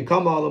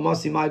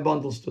 My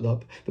bundle stood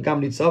up,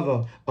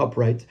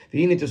 upright.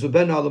 And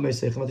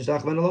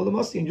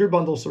your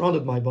bundle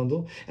surrounded my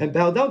bundle and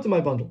bowed down to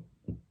my bundle.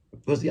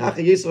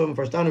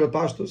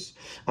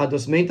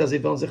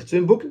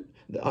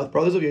 The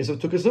brothers of Yosef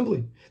took it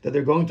simply that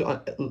they're going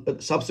to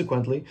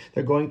subsequently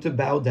they're going to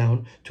bow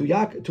down to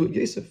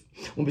Yosef,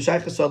 and it's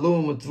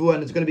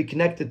going to be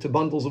connected to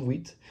bundles of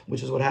wheat,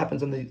 which is what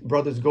happens when the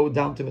brothers go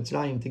down to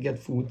Mitzrayim to get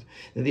food.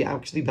 That they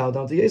actually bow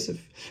down to Yosef.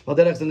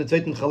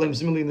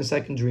 Similarly, in the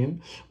second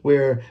dream,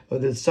 where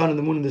the sun and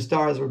the moon and the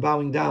stars were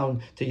bowing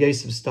down to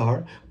Yosef's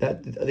star,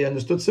 that they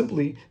understood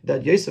simply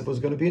that Yosef was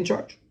going to be in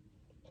charge.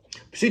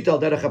 Pshita al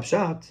derech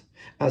hapshat,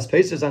 as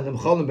Pesach and them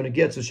cholim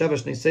benegiyat zu sheva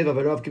shnei seva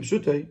v'rav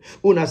kipshutei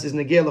unas is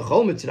negiyah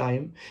lechol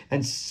mitzrayim.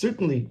 And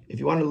certainly, if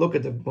you want to look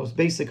at the most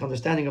basic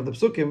understanding of the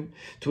psukim,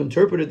 to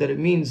interpret it that it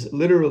means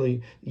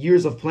literally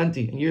years of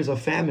plenty and years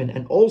of famine,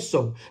 and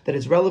also that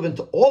it's relevant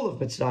to all of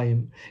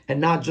Mitzrayim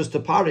and not just to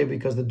Pare,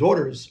 because the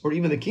daughters or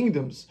even the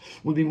kingdoms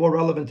would be more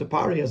relevant to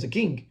Pare as a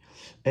king,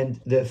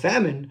 and the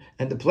famine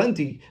and the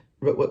plenty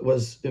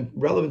was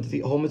relevant to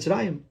the whole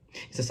Mitzrayim.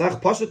 It's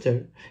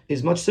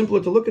is much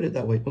simpler to look at it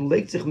that way. And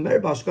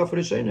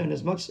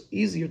it's much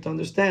easier to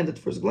understand at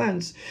first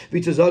glance.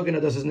 To say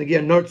that this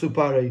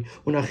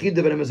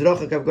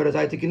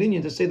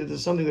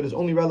is something that is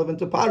only relevant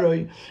to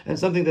Paroi, and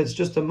something that's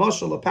just a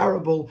mashal, a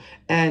parable,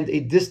 and a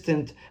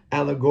distant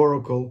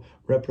allegorical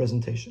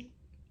representation.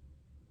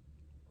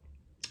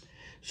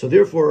 So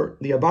therefore,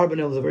 the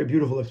Abarbanel is a very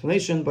beautiful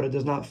explanation, but it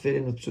does not fit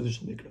in with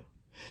Pshutas Mikra.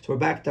 So we're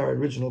back to our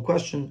original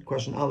question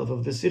Aleph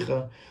of the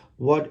Sikha.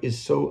 What is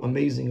so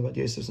amazing about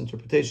Yosef's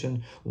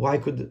interpretation? Why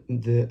could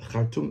the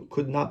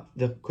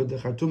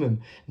Khartoumim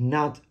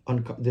not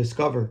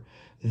discover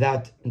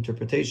that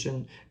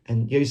interpretation,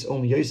 and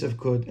only Yosef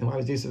could? And why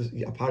was Yosef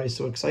Apari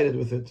so excited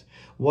with it?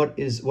 What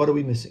are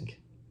we missing?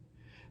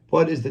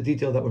 What is the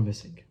detail that we're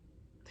missing?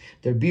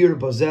 Der Bir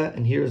Bazeh,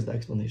 and here is the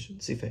explanation.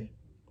 Sifei.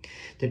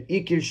 Der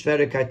Ikir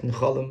Schwerigkeiten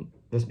Cholem,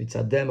 was mit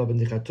Zadem, aber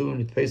die Khartoum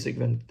mit Pesach,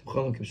 wenn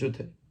Cholem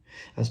kipshute.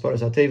 As far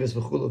as Hatevis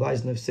v'chulu,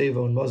 Vaisnev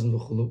Seva, and Mazin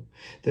v'chulu,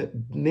 the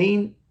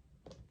main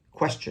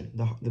question,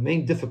 the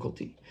main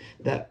difficulty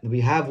that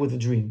we have with the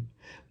dream,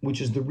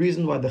 which is the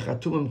reason why the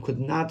Khartoumim could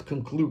not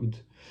conclude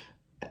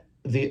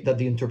that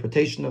the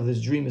interpretation of this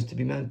dream is to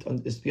be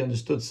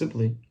understood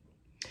simply,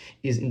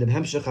 is in the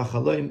Hemshech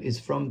HaChaloim, is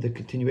from the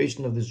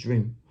continuation of this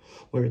dream,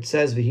 where it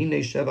says, "V'hinei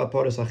sheva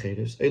paras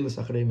acheres, eilis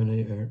acharei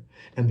menayir,"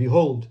 and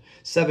behold,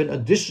 7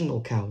 additional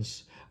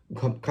cows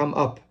come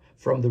up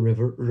from the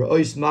river.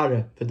 Re'ois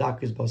mare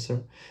v'dakis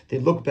basar. They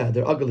look bad,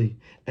 they're ugly,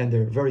 and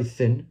they're very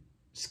thin,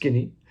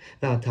 skinny.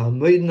 And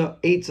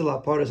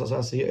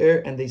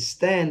they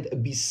stand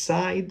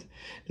beside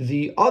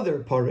the other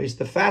pares,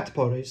 the fat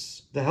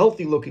pares, the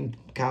healthy-looking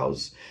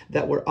cows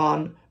that were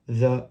on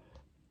the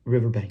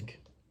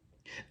riverbank.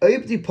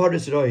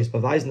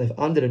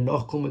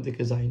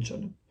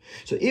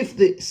 So if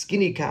the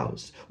skinny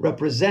cows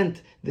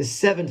represent the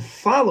 7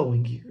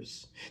 following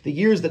years, the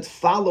years that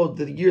followed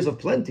the years of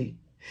plenty,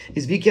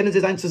 is wie können sie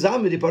sein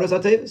zusammen mit die Paras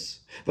HaTeves?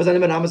 Was seine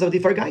Namen auf die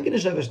vergangene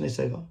Shevesh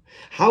Neseva?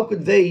 How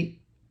could they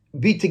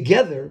be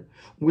together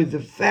with the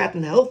fat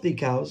and healthy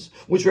cows,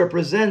 which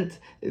represent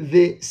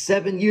the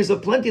 7 years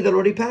of plenty that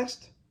already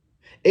passed?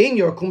 Ein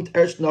Jahr kommt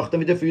erst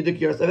nachdem der 4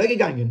 Jahr ist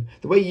weggegangen.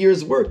 The way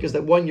years work is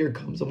that 1 year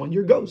comes and 1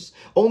 year goes.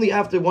 Only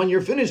after 1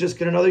 year finishes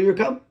can another year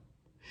come.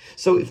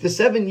 So if the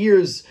 7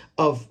 years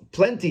of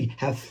plenty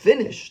have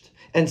finished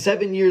and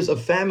 7 years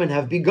of famine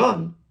have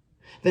begun,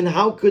 then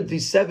how could the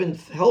 7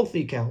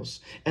 healthy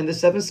cows and the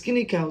 7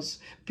 skinny cows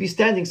be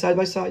standing side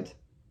by side?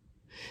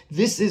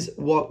 This is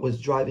what was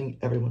driving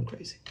everyone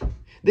crazy.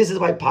 This is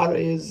why Pare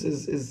is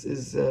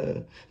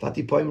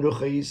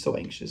so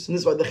anxious. And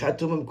this is why the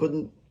Khartoumim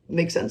couldn't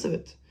make sense of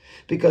it.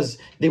 Because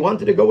they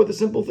wanted to go with a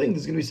simple thing.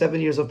 There's going to be 7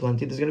 years of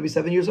plenty. There's going to be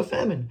 7 years of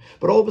famine.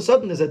 But all of a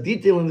sudden, there's a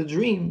detail in the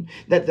dream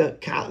that the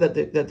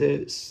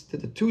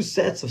 2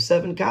 sets of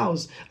 7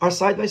 cows are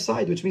side by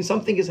side, which means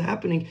something is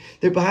happening.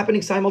 They're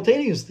happening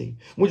simultaneously,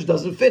 which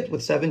doesn't fit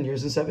with 7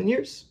 years and 7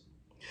 years.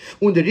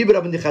 Und der Riber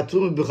haben die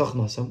Chatumen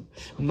b'chachmasam,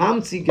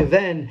 mamzi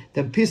gewen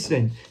dem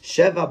Pisrin,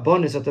 sheva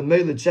bonis at the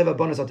meilet, sheva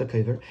bonis at the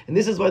kever. And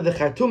this is why the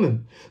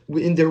Chatumim,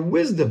 in their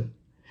wisdom,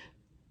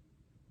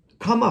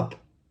 come up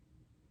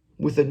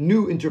with a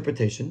new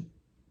interpretation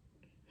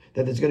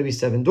that there's going to be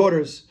 7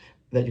 daughters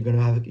that you're can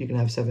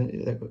have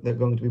 7 that are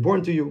going to be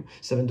born to you.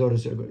 7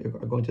 daughters are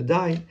going to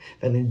die.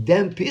 And then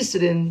dem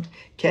Pisrin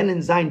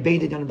kenen sein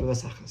beide gan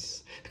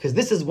bevasachas. Because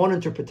this is one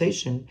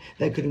interpretation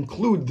that could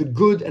include the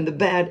good and the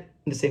bad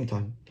in the same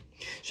time.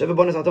 It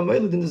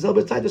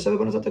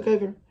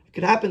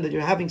could happen that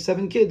you're having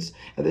 7 kids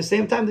at the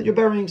same time that you're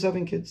burying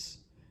 7 kids.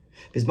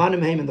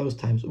 In those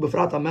times,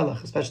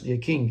 especially a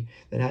king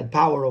that had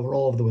power over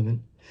all of the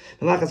women.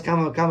 Certainly,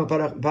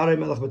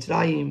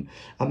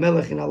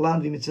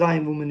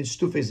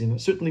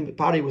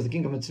 Pari was the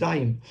king of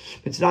Mitzrayim.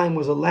 Mitzrayim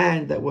was a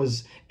land that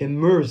was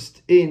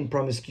immersed in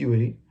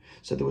promiscuity,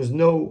 so there was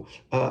no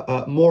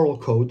moral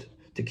code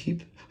to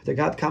keep. So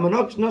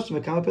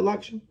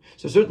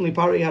certainly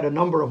Pari had a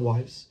number of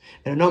wives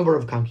and a number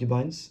of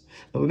concubines.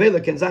 And therefore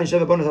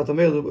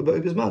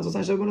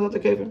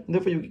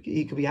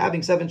he could be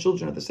having 7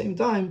 children at the same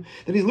time,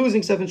 that he's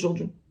losing 7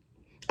 children.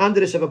 It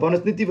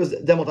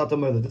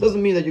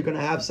doesn't mean that you're going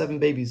to have 7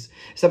 babies,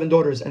 7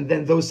 daughters, and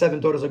then those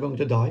 7 daughters are going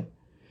to die.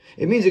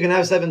 It means you're going to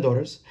have 7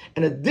 daughters,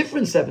 and a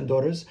different 7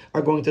 daughters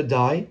are going to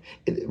die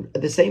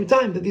at the same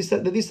time that these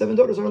 7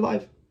 daughters are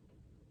alive.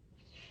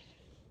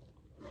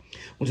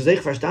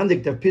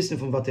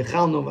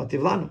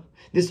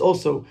 This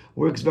also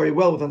works very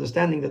well with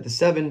understanding that the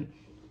 7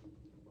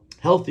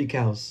 healthy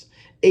cows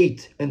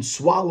ate and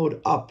swallowed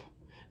up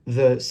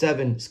the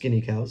 7 skinny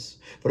cows.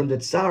 Because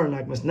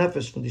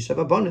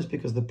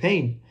the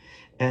pain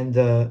and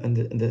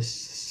the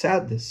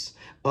sadness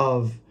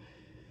of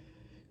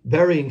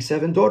burying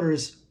 7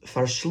 daughters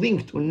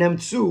verschlingt und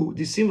nimmt zu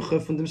die Simche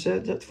von die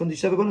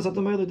 7 Bonos at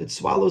the Meiler, that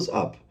swallows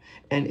up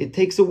and it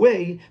takes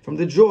away from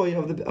the joy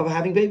of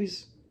having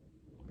babies.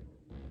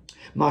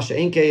 Masha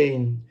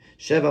Enkein,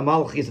 Sheva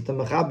Malchis at the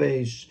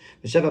Mechabesh,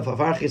 Sheva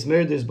Favarchis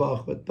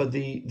Merdesbach, but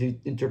the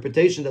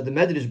interpretation that the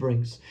Medrash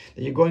brings,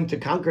 that you're going to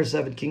conquer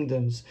 7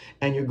 kingdoms,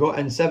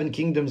 and 7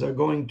 kingdoms are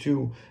going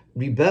to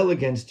rebel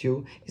against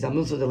you, is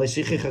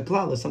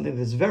something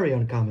that's very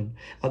uncommon.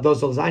 Although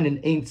Zolzainen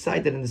ain't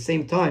cited in the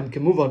same time,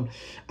 can move on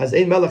as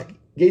ein Melech.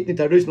 It's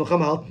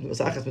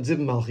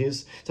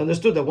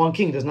understood that one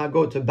king does not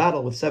go to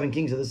battle with 7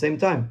 kings at the same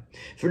time.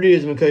 First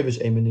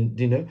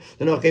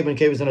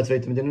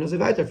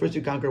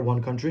you conquer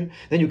one country,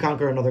 then you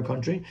conquer another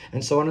country,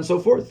 and so on and so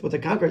forth. But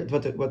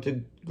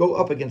to go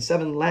up against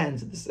 7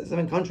 lands,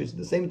 7 countries at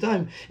the same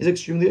time is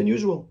extremely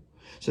unusual.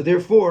 So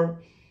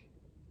therefore,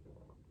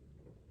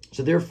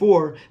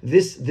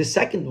 the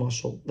second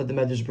mashal that the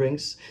Medrash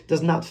brings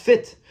does not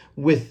fit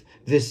with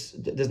this,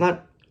 does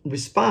not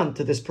respond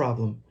to this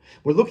problem.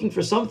 We're looking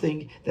for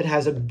something that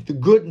has the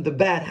good and the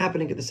bad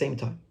happening at the same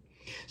time.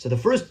 So the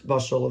first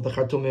mashal of the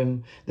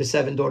Khartoumim, the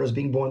 7 daughters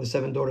being born, the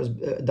 7 daughters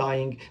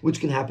dying,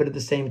 which can happen at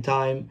the same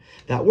time,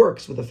 that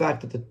works with the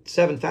fact that the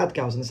 7 fat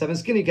cows and the 7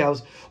 skinny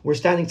cows were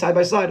standing side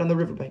by side on the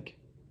riverbank.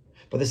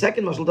 But the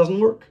second mashal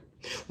doesn't work.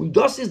 Und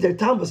das ist der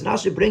Tam, was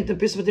Rashi bringt in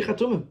Pisma de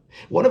Khartoumim.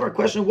 One of our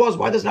questions was,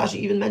 why does Rashi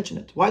even mention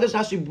it? Why does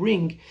Rashi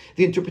bring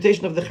the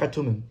interpretation of the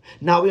Khartoumim?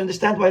 Now we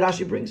understand why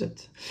Rashi brings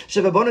it.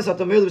 And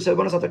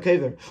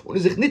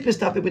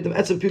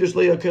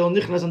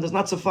does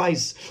not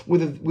suffice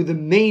with the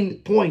main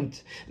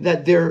point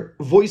that their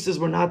voices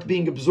were not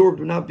being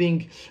absorbed, were not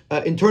being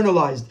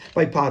internalized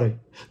by Pare.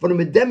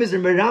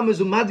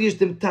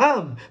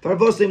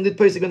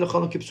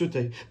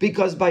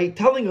 Because by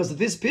telling us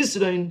this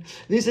Pisrain,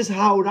 this is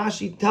how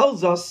Rashi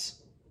tells us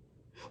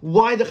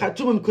why the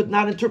Khartoumim could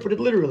not interpret it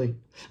literally.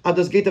 That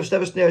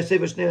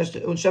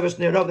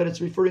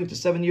it's referring to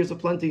 7 years of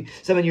plenty,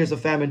 7 years of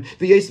famine.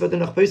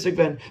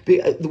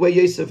 The way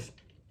Yosef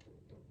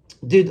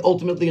did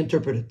ultimately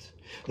interpret it.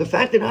 The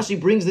fact that Rashi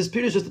brings this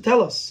pirush is to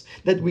tell us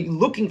that we're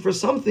looking for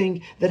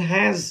something that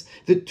has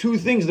the two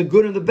things, the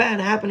good and the bad,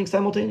 happening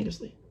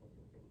simultaneously.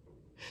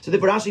 So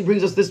therefore Rashi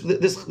brings us this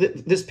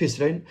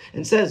pisrein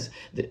and says,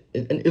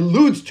 and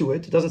alludes to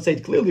it, doesn't say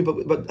it clearly,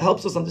 but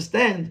helps us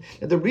understand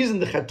that the reason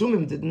the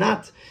Chatumim did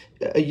not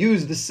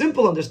use the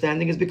simple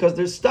understanding is because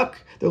they're stuck.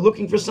 They're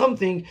looking for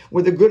something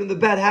where the good and the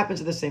bad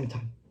happens at the same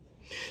time.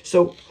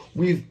 So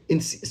in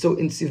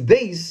Siv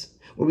Beis,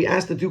 where we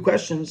asked the two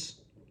questions,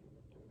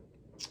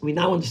 we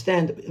now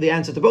understand the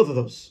answer to both of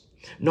those.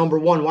 Number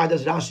one, why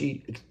does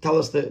Rashi tell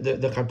us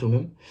the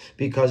Khartoumim?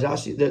 Because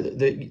Rashi,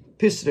 the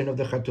Pisrin of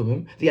the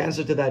Khartoumim, the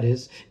answer to that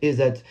is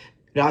that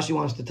Rashi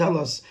wants to tell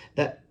us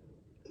that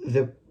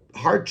the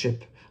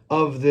hardship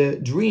of the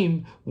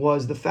dream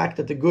was the fact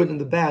that the good and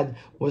the bad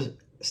were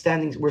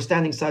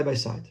standing side by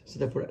side. So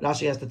therefore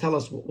Rashi has to tell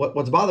us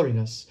what's bothering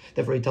us.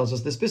 Therefore he tells us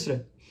this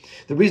Pisrin.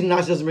 The reason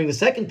Rashi doesn't bring the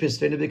second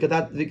pisrin is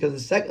because the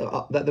second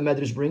that the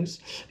Medrash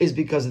brings is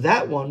because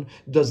that one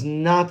does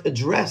not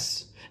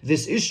address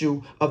this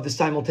issue of the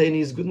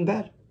simultaneous good and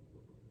bad.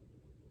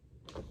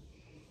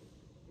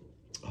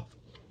 So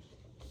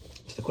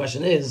the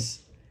question is,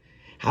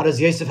 how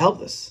does Yosef help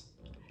this?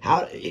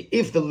 How,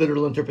 if the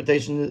literal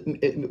interpretation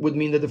it would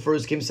mean that the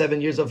first came 7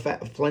 years of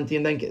plenty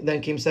and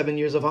then came 7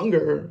 years of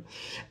hunger,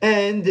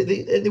 and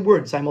the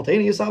word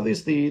simultaneous,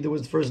 obviously there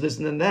was first this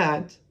and then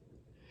that,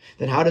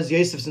 then how does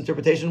Yosef's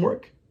interpretation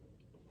work?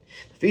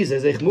 This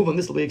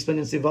will be explained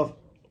in Sivav.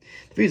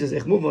 This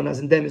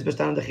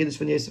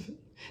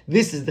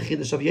is the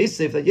Chiddush of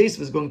Yosef, that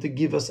Yosef is going to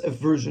give us a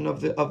version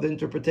of the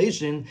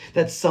interpretation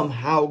that's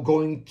somehow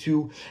going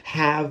to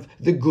have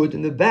the good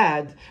and the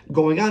bad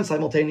going on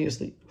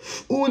simultaneously.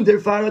 And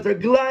therefore,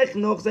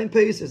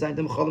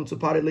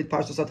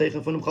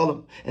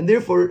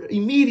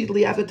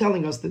 immediately after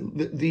telling us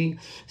the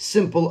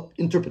simple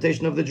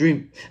interpretation of the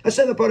dream, that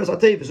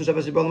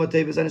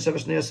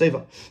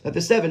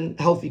the 7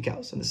 healthy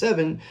cows and the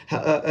 7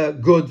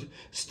 good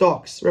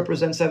stalks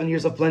represent 7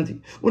 years of plenty,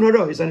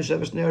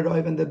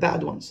 and the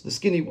bad ones, the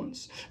skinny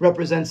ones,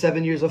 represent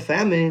 7 years of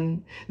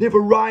famine.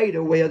 Therefore, right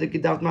away, Yosef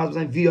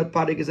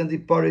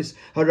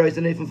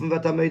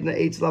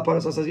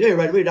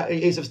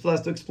still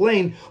has to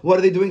explain what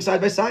are they doing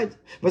side by side.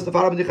 Which because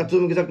of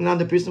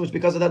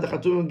that the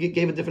Chatumim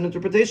gave a different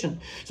interpretation.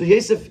 So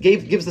Yosef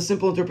gives the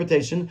simple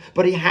interpretation,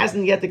 but he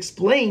hasn't yet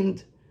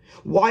explained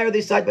why are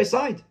they side by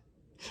side.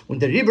 When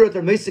the Ribber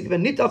are Mesik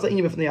and Nit of the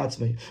Inim of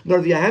Neatzme,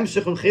 nor the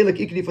Hamshech and Chelek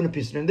Ikri from the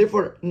Pisrin, and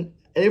therefore,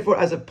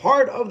 as a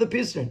part of the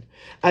Pisrin,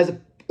 as a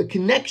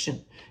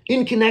connection,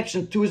 in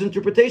connection to his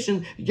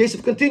interpretation,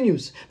 Yosef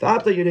continues.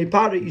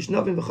 Pari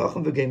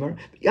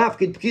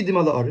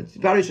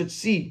should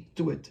see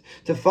to it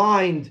to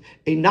find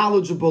a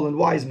knowledgeable and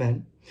wise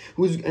man,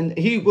 and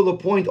he will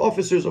appoint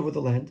officers over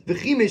the land. He'll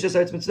divide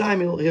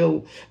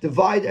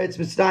Eretz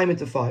Mitzrayim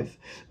into 5.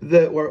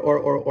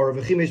 Or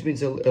V'chimesh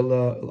means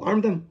he'll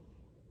arm them.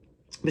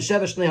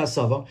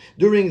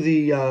 During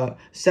the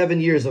 7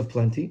 years of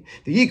plenty,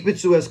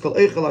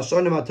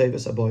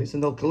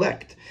 and they'll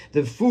collect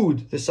the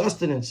food, the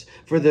sustenance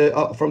for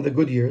from the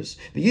good years.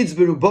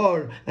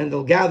 And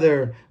they'll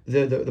gather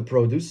the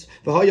produce.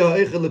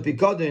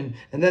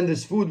 And then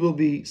this food will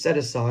be set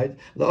aside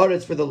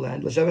for the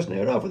land, for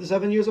the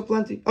 7 years of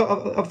plenty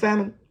of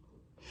famine.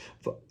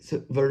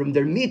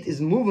 Their meat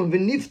is moving.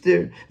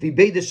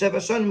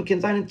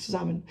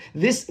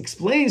 This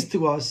explains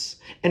to us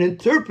and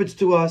interprets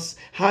to us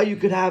how you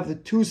could have the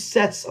 2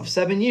 sets of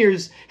 7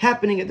 years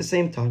happening at the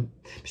same time.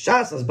 If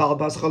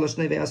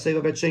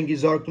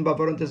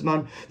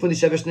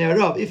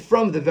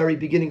from the very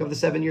beginning of the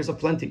 7 years of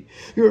plenty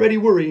you're already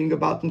worrying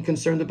about and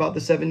concerned about the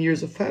 7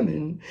 years of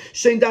famine,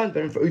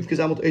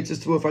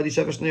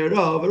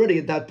 already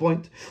at that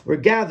point we're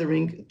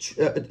gathering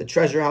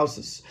treasure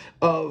houses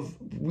of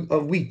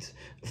wheat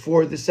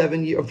for the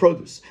 7 year of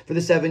produce for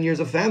the 7 years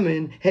of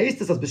famine,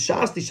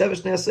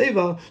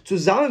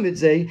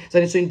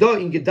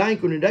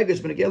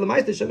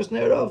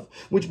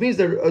 which means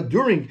that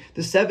during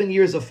the 7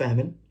 years of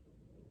famine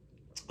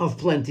of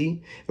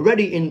plenty,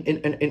 already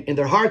in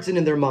their hearts and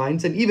in their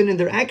minds and even in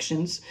their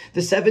actions,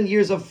 the 7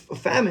 years of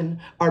famine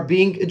are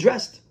being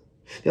addressed.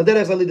 When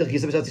during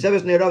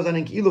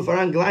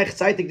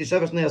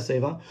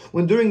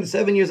the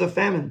 7 years of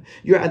famine,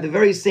 you're at the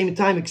very same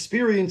time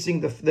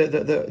experiencing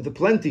the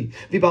plenty,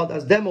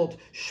 because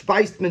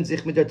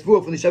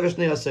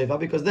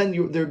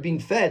then they're being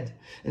fed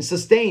and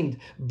sustained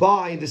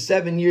by the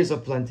 7 years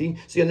of plenty.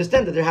 So you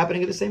understand that they're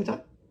happening at the same time.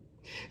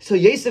 So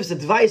Yosef's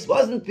advice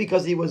wasn't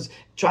because he was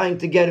trying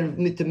to get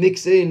him to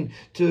mix in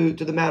to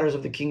the matters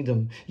of the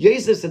kingdom.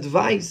 Yosef's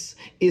advice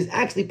is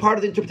actually part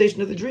of the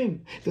interpretation of the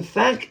dream. The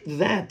fact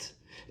that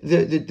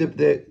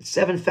the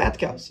 7 fat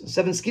cows,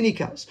 7 skinny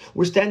cows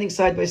were standing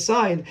side by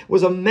side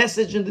was a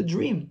message in the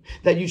dream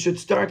that you should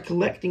start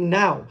collecting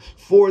now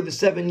for the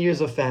 7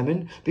 years of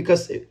famine,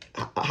 because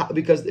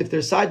if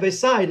they're side by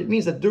side, it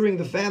means that during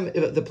the famine,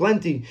 the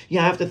plenty, you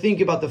have to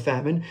think about the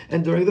famine,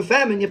 and during the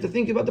famine, you have to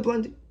think about the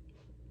plenty.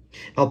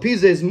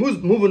 Alpize is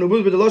moving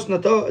with the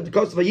lashon the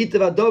cost of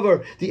vayitev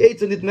adover the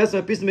eight and it mess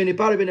up piece many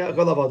pari ben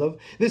galavadov.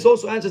 This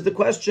also answers the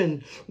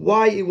question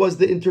why it was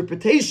the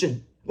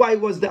interpretation, why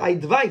it was the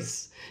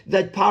advice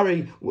that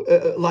Pari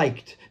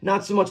liked,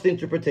 not so much the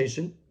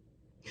interpretation.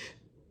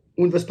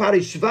 Und was Pari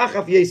schwach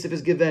auf Yosef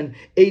is given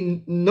a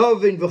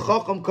novin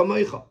v'chacham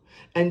kamoicha.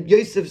 And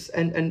Yosef's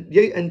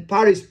and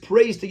Pari's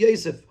praise to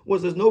Yosef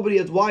was there's nobody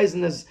as wise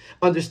and as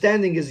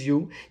understanding as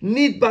you.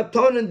 Not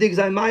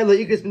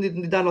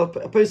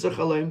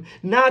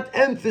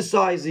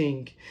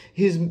emphasizing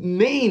his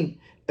main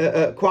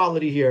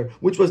quality here,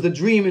 which was the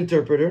dream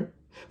interpreter.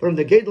 From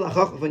the Gedel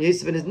HaChacham von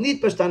Yosef is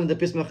not verstanden the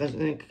Pismach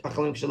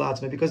Achalim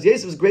Kshalatme, because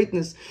Yosef's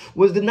greatness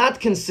did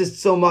not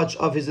consist so much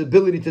of his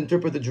ability to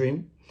interpret the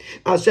dream.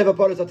 That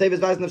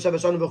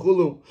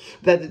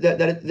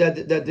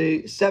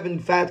the 7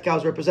 fat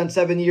cows represent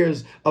 7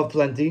 years of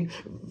plenty.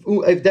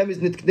 If them is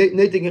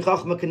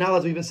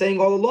as we've been saying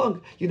all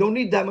along, you don't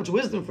need that much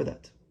wisdom for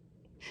that.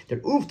 Der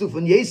Uftu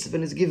von Yosef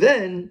ist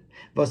given,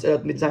 was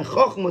mit sein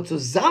Chochma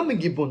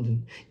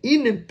zusammengebunden,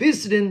 in dem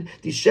Pisrin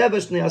die Sheva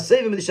Shnei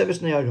Asevim und die Sheva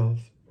Shnei Arav.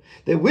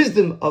 The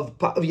wisdom of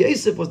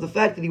Yosef was the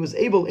fact that he was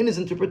able, in his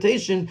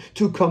interpretation,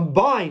 to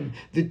combine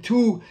the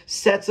 2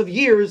 sets of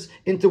years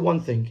into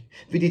one thing.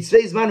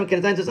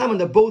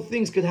 That both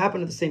things could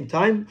happen at the same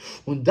time.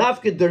 Und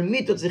dafke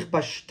damit hat sich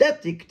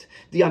bestätigt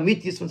die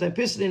Amitius von seinem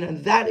Pisrin,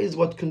 and that is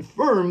what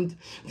confirmed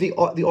the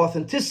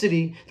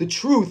authenticity, the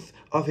truth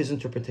of his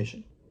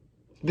interpretation.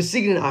 To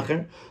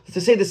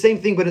say the same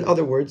thing but in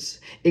other words,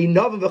 there's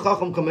no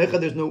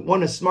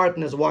one as smart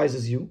and as wise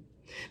as you.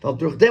 Weil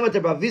durch dem hat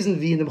bewiesen,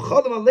 wie in dem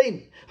Chodem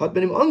allein hat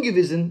man ihm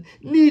angewiesen,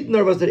 nicht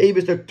nur was der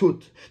Eberster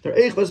tut, der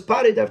Eich was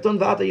Pari darf dann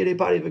warte jede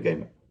Pari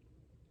bekämen.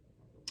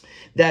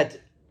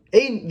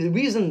 The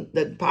reason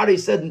that Pari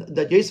said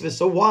that Yosef is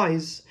so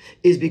wise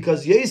is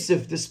because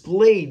Yosef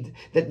displayed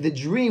that the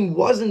dream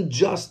wasn't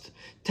just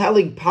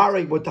telling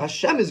Pari what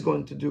Hashem is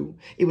going to do,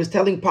 it was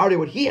telling Pari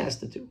what he has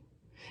to do.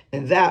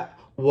 And that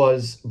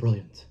was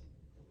brilliant.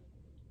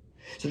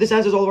 So this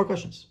answers all of our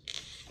questions.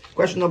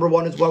 Question number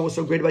 1 is what was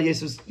so great about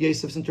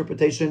Yosef's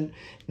interpretation?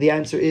 The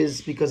answer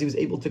is because he was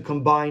able to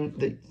combine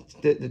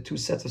the 2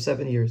 sets of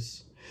 7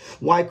 years.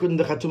 Why couldn't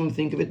the Chatumim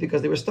think of it?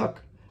 Because they were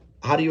stuck.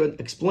 How do you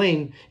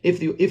explain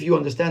if you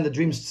understand the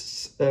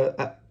dreams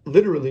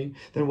literally?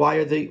 Then why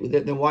are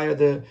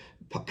the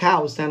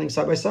cows standing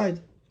side by side?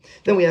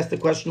 Then we ask the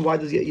question: why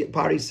does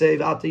Pari say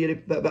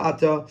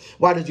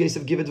why does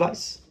Yosef give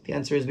advice? The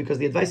answer is because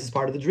the advice is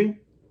part of the dream.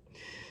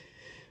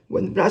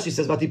 When Rashi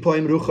says when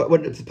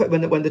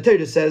the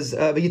Torah says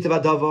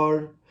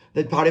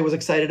that Pari was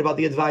excited about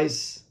the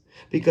advice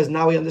because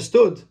now he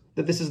understood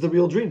that this is the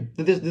real dream,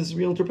 that this is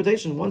real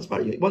interpretation. Once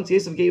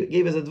Yosef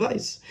gave his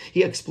advice,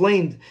 he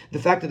explained the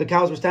fact that the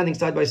cows were standing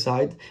side by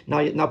side.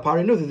 Now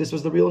Pari knew that this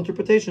was the real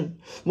interpretation.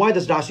 Why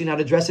does Rashi not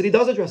address it? He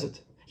does address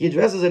it. He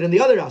addresses it in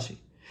the other Rashi,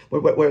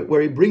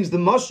 where he brings the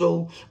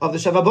mashal of the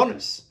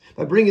Shavabonis.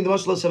 By bringing the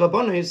mashal of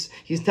Shavabonis,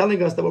 he's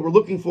telling us that what we're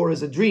looking for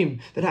is a dream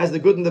that has the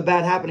good and the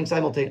bad happening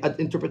simultaneously,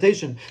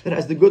 interpretation that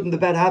has the good and the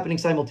bad happening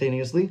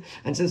simultaneously.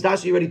 And since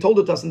Rashi already told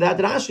it to us in that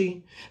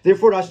Rashi,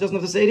 therefore Rashi doesn't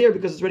have to say it here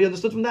because it's already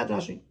understood from that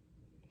Rashi.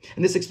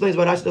 And this explains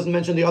why Rashi doesn't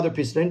mention the other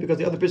piston, because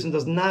the other piston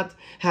does not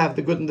have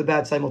the good and the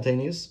bad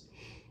simultaneous.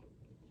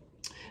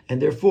 And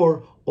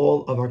therefore,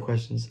 all of our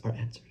questions are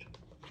answered.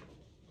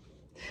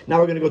 Now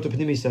we're going to go to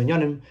Pnimi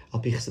Yannim al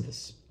pi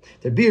Chassidus.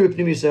 There be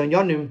Pnimi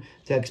Yannim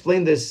to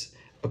explain this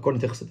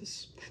according to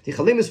Chassidus. Die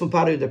Chalimis von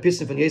Pari, der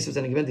Pissen von Yosef,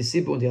 sind gewähnt die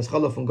Sibbe und die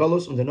Aschala von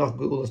Galus und danach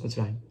Geulas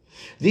Mitzrayim.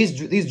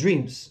 These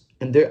dreams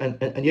and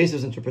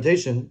Yosef's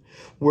interpretation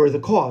were the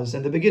cause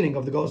and the beginning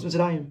of the Geulas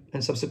Mitzrayim,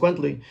 and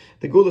subsequently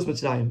the Geulas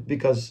Mitzrayim,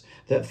 because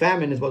the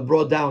famine is what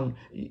brought Yaakov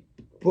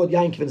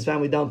and his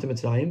family down to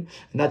Mitzrayim,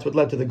 and that's what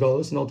led to the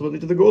Geulas and ultimately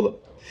to the Geula.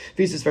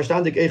 Dies ist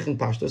verstandig eichen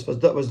Pashtus,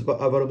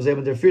 warum sie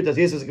haben erführt, dass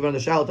Jesus gewann der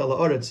Shalat ala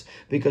Oretz,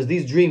 because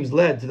these dreams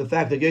led to the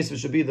fact that Yosef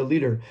should be the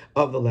leader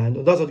of the land.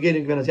 Und das hat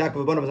gehen gewann, als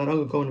Yaakov Abonam was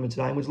angekommen in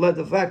Mitzrayim, which led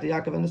to the fact that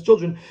Yaakov and his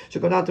children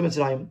should go down to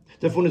Mitzrayim.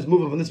 Therefore, is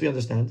moving from this we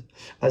understand.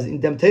 As in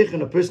dem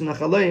Teichen, a person nach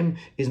Aleim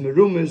is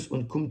merumus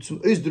und kommt zum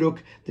Ausdruck,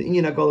 the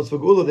Inyan HaGolos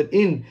v'Geula, that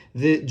in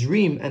the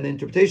dream and the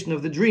interpretation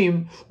of the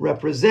dream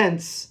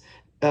represents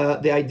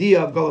the idea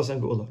of Golos and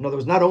Geula. In other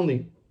words, not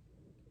only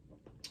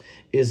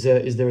is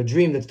there a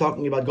dream that's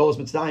talking about Golos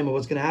Mitzrayim or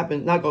what's going to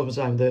happen, not Golos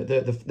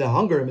Mitzrayim, the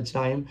hunger in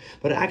Mitzrayim,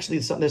 but actually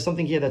there's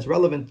something here that's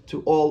relevant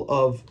to all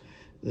of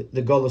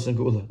the Golos and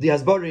Geula. The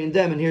Hasbari in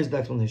them, and here's the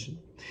explanation.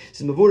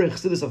 Pasuk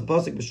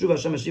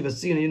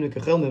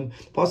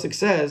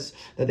says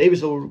that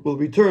Abishal will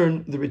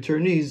return the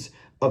returnees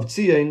of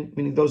Tzion,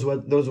 meaning those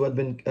who had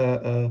been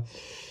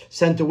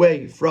sent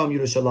away from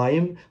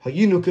Yerushalayim.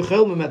 Hayinu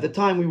kechelmim, at the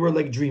time we were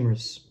like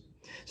dreamers.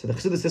 So the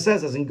Chassidus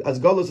says, as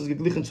Galus is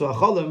geglichen to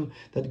Achalim,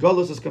 that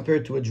Galus is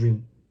compared to a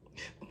dream.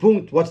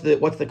 Punkt, what's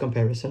the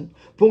comparison?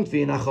 Punkt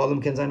wie in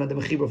Achalim ken sein an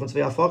dem Chibur von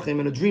zwei Afachim.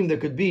 In a dream there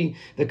could be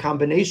the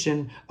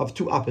combination of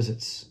 2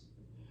 opposites.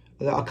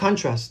 a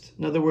contrast.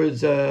 In other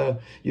words,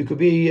 you could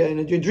be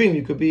in your dream.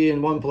 You could be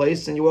in one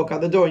place, and you walk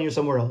out the door, and you're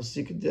somewhere else.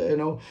 You could,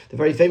 the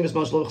very famous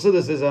mashal of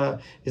Chassidus is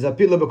a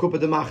pila b'kupa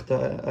de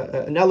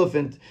machta, an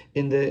elephant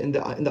in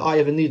the eye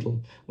of a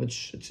needle.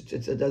 Which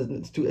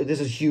this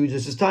is huge.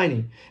 This is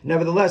tiny.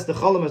 Nevertheless, the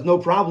Cholam has no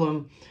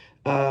problem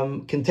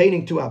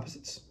containing two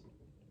opposites.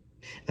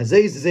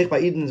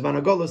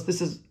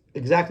 This is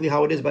exactly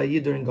how it is by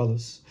Yid during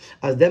Galus.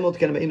 As demot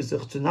can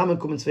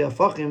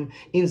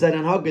inside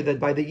an hagger that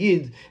by the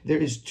Yid there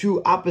is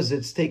two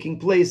opposites taking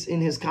place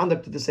in his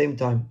conduct at the same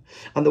time.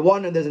 On the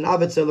one hand, there's an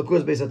avetz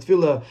elokus beis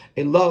atfila,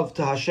 a love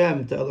to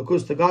Hashem, to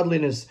elokus, to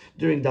godliness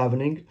during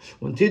davening.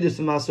 At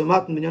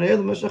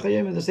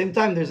the same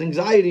time, there's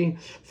anxiety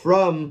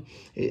from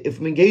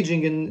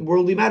engaging in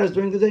worldly matters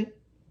during the day.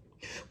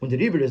 When the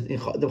Riber is the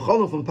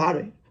Cholon from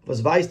Pare.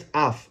 Was weist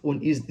af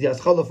und is die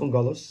Aschala von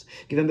Galus,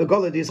 given the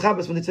Galus, die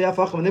Schabes von the Zwei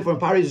Afachim, and therefore in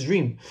Pari's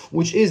dream,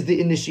 which is the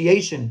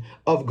initiation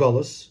of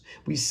Galus,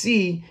 we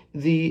see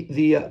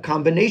the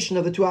combination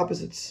of the two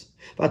opposites.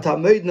 That the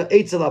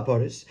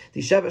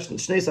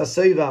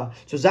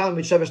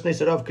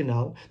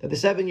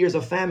 7 years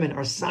of famine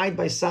are side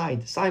by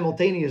side,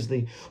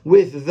 simultaneously,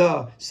 with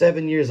the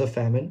 7 years of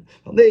famine.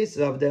 First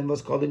of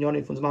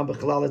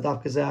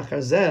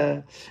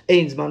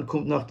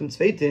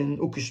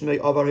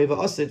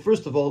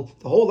all,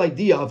 the whole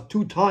idea of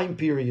two time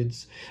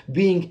periods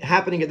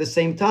happening at the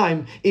same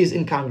time is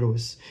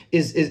incongruous,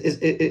 is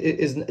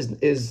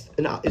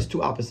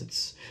two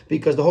opposites,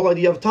 because the whole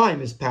idea of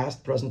time is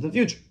past, present, and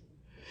future.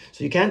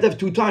 So you can't have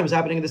two times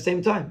happening at the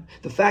same time.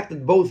 The fact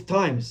that both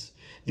times,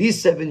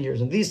 these 7 years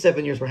and these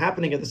 7 years were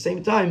happening at the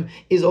same time,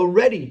 is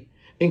already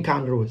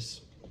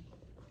incongruous.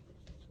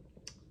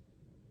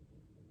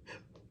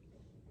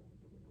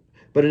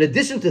 But in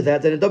addition to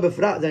that,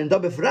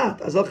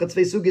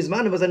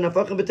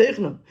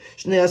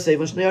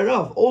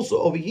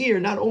 also over here,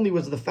 not only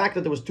was the fact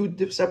that there was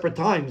two separate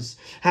times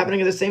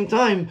happening at the same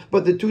time,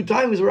 but the two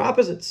times were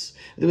opposites.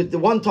 The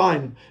one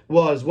time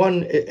was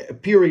one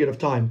period of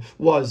time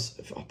was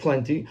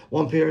plenty,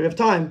 one period of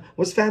time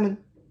was famine.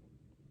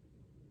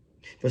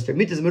 This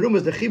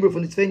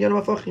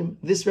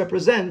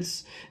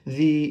represents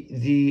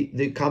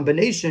the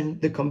combination,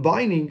 the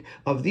combining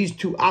of these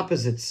two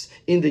opposites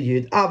in the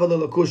Yid.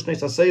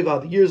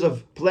 The years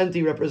of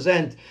plenty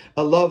represent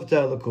a love to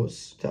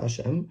Elokus, to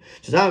Hashem.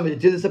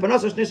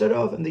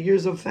 And the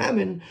years of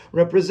famine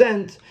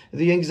represent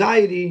the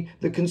anxiety,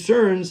 the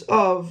concerns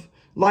of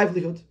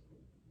livelihood.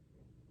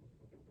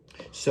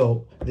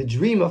 So the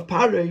dream of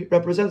Pare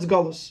represents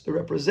Galus. It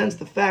represents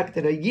the fact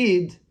that a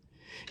Yid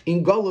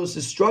in Galus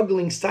is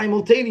struggling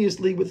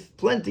simultaneously with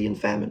plenty and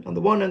famine. On the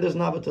one hand, there's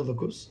Navat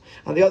Elokus.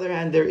 On the other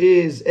hand, there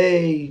is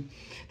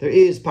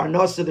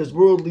Parnasa, there's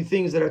worldly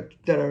things that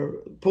are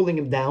pulling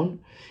him down,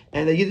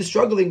 and the Yid is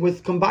struggling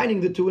with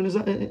combining the two in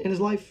his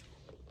life.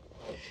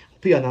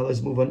 Now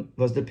let's move on.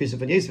 Was the piece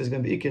of Yosef is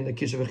going to be in the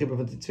Kishav Chibur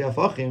of the Tzvi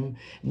Afachim.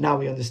 Now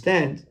we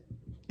understand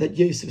that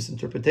Yosef's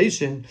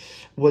interpretation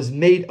was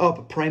made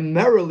up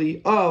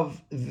primarily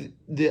of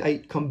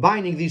the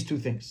combining these two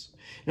things.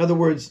 In other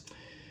words,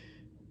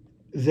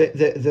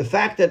 the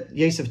fact that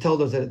Yosef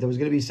told us that there was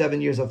going to be 7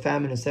 years of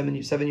famine and seven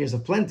years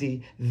of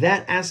plenty,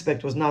 that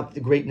aspect was not the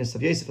greatness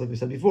of Yosef, like we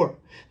said before.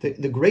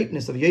 The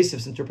greatness of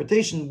Yosef's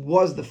interpretation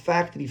was the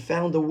fact that he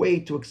found a way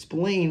to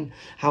explain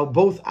how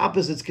both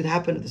opposites could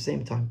happen at the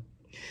same time.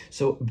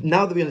 So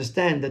now that we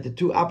understand that the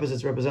two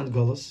opposites represent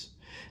Golus,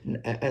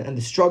 and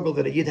the struggle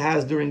that a Yid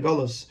has during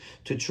Golus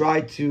to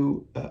try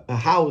to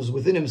house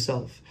within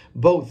himself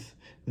both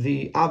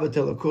the Avat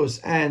Elokus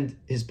and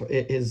his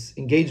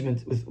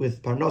engagement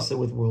with Parnasa,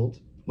 with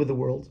the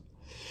world.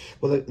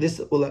 Well,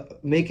 this will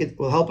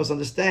help us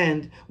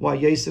understand why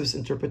Yosef's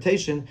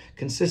interpretation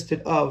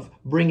consisted of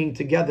bringing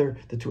together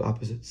the two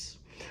opposites.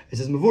 It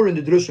says Mavur in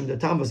the Drushim, the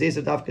Tam was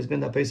Yosef Davkas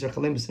ben Pesach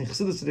Chalemus, and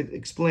Chassidus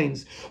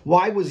explains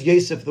why was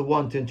Yosef the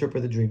one to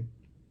interpret the dream.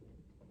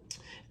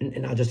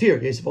 And not just here,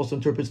 Yosef also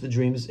interprets the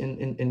dreams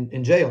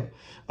in jail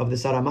of the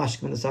Sarah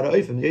Mashkim and the Sarah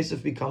Oifim.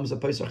 Yosef becomes a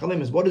Pesach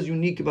Chalemus. What is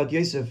unique about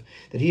Yosef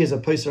that he is a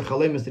Pesach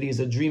Chalemus, that he is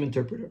a dream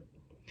interpreter?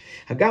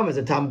 Hagam is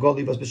a Tam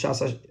Goli was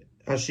B'shas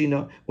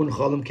Hashina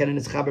Uncholim Kenan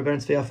Itzchaber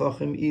Beren Tzvei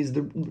Afachim is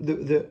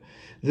the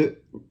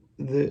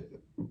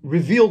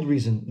revealed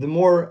reason, the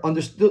more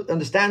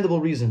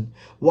understandable reason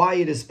why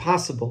it is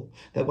possible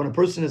that when a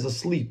person is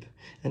asleep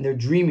and they're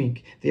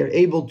dreaming, they are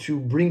able to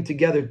bring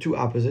together two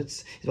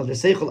opposites. Because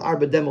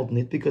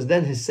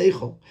then his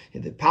seichel,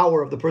 the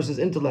power of the person's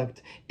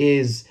intellect,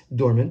 is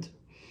dormant.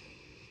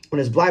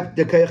 And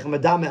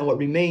what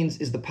remains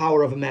is the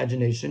power of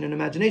imagination, and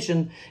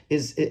imagination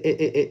is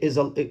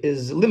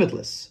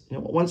limitless.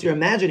 Once you're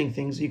imagining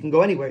things, you can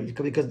go anywhere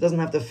because it doesn't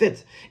have to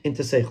fit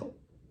into seichel.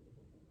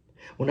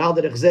 Which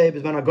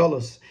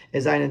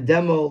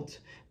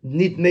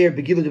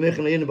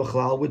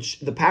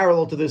the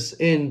parallel to this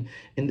in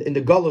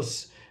the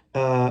Golus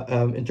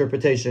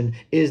interpretation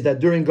is that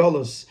during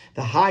Golus,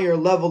 the higher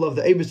level of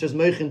the Eibishter's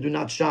Meichen do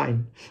not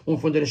shine.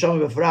 From the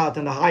Neshama Befrat,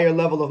 and the higher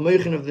level of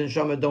Meichen of the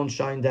Neshama don't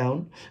shine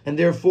down. And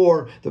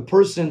therefore, the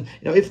person,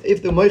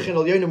 if the Meichen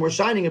al Yonim were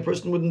shining, a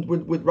person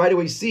would right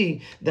away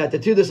see that the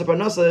Tirdas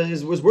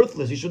Parnasa was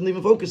worthless. He shouldn't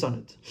even focus on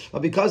it.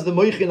 But because the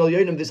Meichen al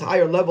Yonim, this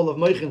higher level of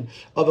Meichen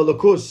of a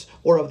Lakus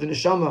or of the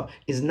Neshama,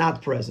 is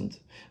not present,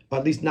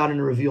 at least not in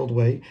a revealed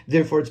way.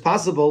 Therefore, it's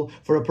possible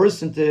for a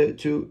person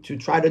to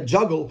try to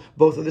juggle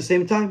both at the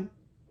same time.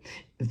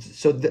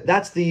 So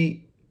that's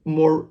the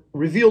more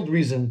revealed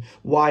reason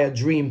why a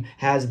dream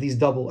has these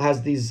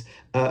dichotomies.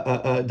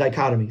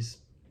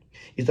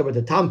 It's about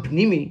the tam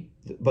pnimi,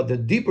 but the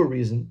deeper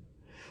reason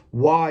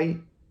why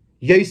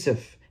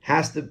Yosef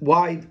has to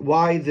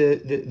why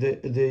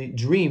the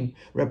dream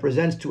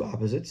represents two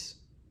opposites.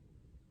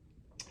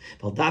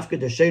 Weil dafke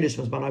der Sherish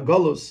von Zman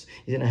HaGolus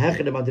is in a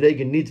hechere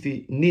madrege nit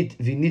vi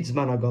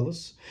Zman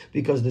HaGolus,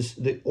 because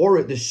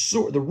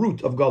the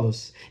root of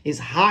Golus is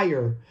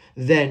higher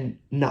than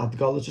not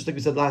Golus. Just like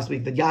we said last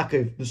week, that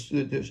Yaakov,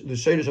 the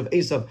Sherish of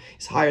Esav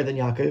is higher than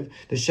Yaakov.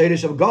 The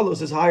Sherish of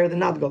Golus is higher than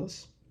not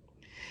Golus.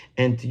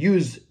 And to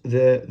use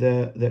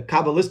the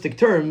Kabbalistic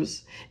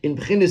terms, in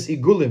B'chinis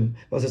Igulim,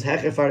 was es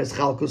hecher fares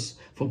Chalkus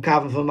von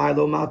Kaven von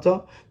Milo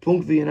Mata,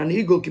 Punkt wie in an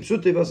Igul,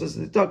 Kipsute, was es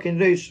Tag in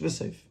Reish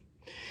V'Seif.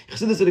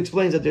 Chassidus, it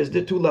explains that there's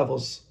two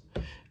levels.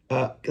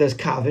 There's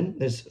kavin,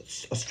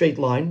 there's a straight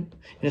line.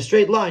 In a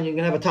straight line, you're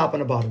going to have a top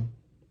and a bottom,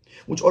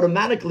 which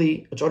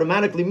automatically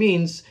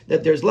means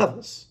that there's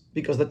levels,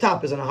 because the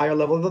top is on a higher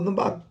level than the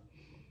bottom.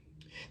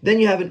 Then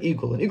you have an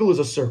eagle. An eagle is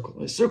a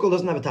circle. A circle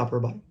doesn't have a top or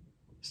a bottom.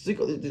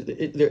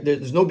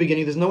 There's no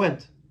beginning, there's no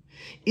end.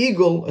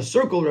 A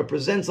circle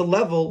represents a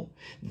level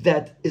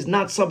that is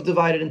not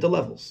subdivided into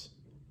levels.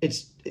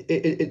 There's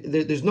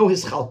no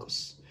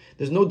hischalkus.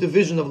 There's no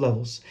division of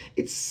levels.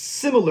 It's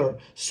similar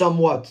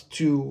somewhat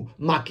to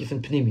Makif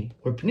and Pnimi,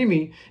 where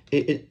Pnimi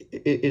it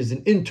is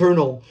an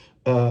internal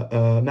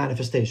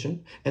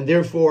manifestation, and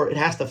therefore it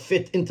has to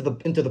fit into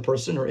the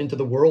person or into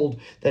the world.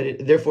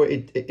 Therefore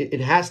it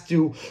has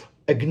to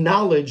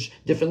acknowledge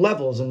different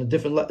levels, and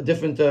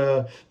different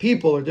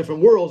people or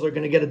different worlds are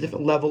going to get a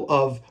different level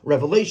of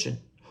revelation.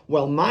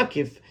 While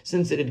Makif,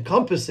 since it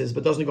encompasses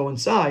but doesn't go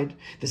inside,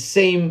 the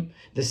same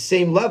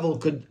level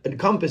could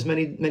encompass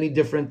many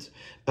different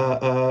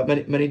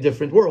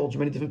worlds,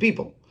 many different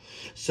people.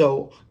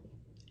 So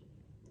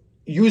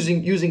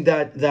using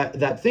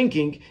that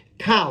thinking,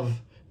 Kav,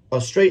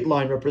 a straight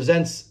line,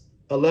 represents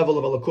a level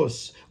of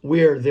alakus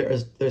where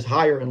there's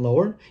higher and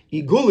lower.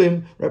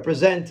 Igulim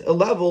represent a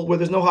level where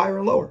there's no higher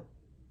and lower.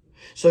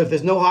 So if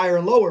there's no higher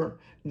and lower,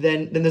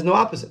 then there's no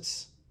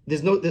opposites.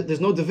 There's no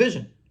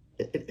division.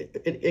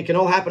 It can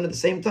all happen at the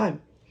same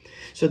time.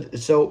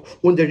 So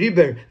under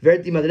Riber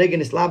wird die Madregen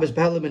is labes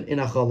behelmen in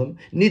Achalim,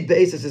 nit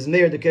beises is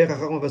mehr the Kirche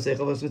Chacham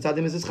Vasechel was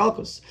mitzadim is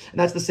Chalkus. And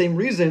that's the same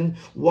reason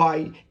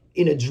why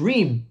in a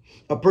dream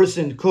a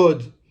person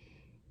could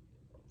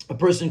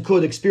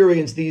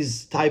experience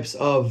these types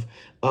of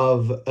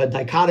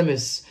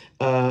dichotomous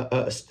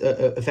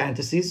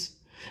fantasies.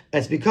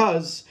 It's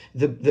because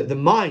the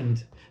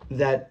mind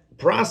that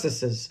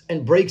processes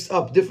and breaks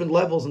up different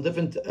levels and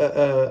different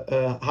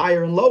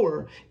higher and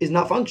lower is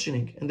not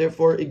functioning, and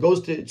therefore it goes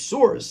to its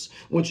source,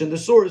 which in the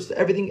source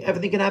everything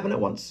can happen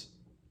at once.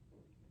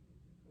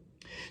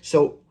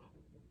 So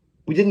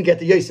we didn't get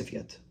to Yosef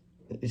yet.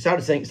 He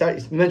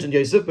mentioned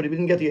Yosef, but he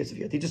didn't get to Yosef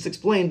yet. He just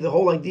explained the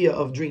whole idea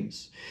of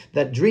dreams,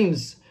 that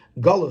dreams,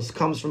 Golus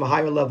comes from a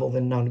higher level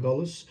than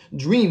non-Golus.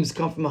 Dreams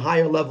come from a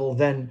higher level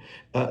than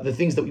the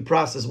things that we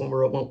process when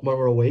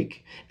we're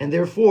awake, and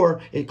therefore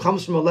it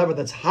comes from a level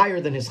that's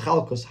higher than his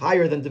chalkus,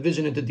 higher than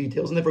division into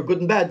details, and therefore good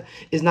and bad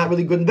is not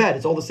really good and bad.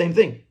 It's all the same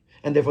thing,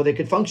 and therefore they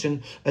could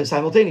function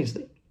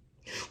simultaneously.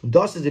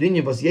 Das is the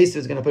Rinyan was Yosef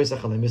is going to Pesach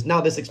Halim.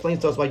 Now this explains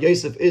to us why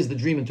Yosef is the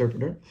dream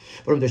interpreter.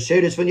 But the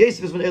Sherish von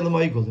Yosef is von Elam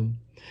Igulim,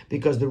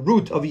 because the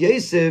root of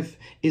Yosef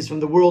is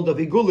from the world of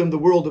Igulim, the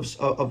world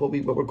of what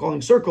we're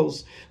calling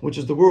circles, which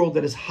is the world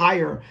that is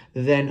higher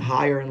than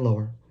higher and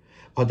lower.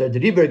 So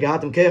therefore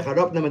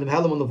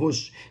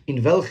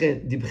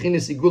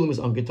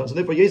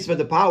Yosef had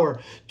the power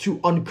to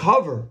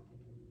uncover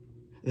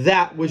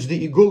that which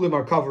the Igulim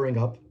are covering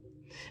up.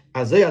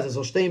 And then,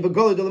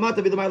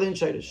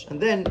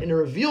 in a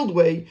revealed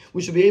way,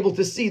 we should be able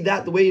to see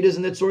that the way it is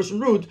in its source and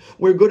root,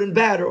 where good and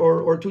bad,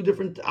 or two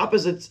different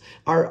opposites,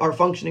 are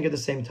functioning at the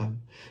same time.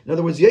 In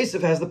other words,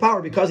 Yosef has the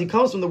power, because he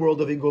comes from the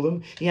world of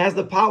Igulim. He has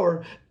the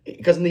power,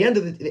 because in the end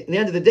of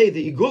the day,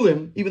 the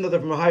Igulim, even though they're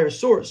from a higher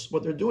source,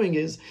 what they're doing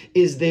is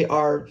they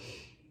are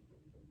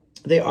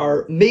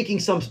making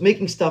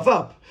stuff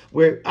up,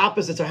 where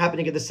opposites are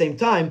happening at the same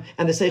time,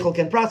 and the Seichel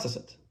can process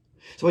it.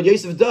 So what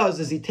Yosef does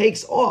is he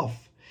takes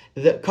off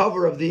the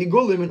cover of the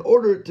Igulim in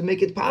order to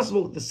make it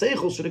possible that the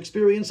Seichel should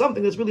experience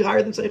something that's really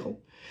higher than Seichel.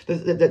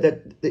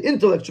 That the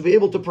intellect should be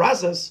able to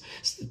process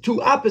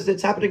two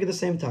opposites happening at the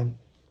same time.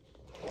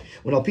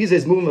 When Al Pisa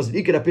is moving, and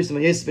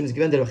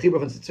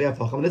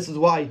this is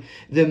why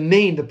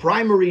the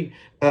primary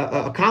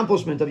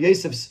accomplishment of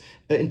Yosef's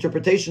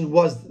interpretation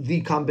was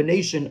the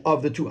combination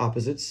of the two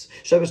opposites.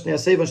 Because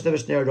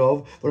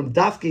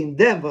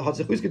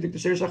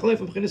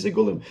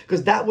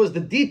that was the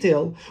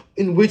detail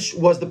in which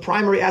was the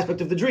primary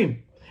aspect of the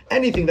dream.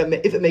 Anything that,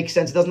 if it makes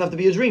sense, it doesn't have to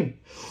be a dream.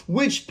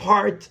 Which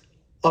part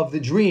of the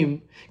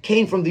dream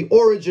came from the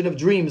origin of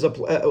dreams,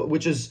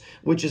 which is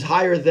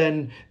higher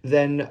than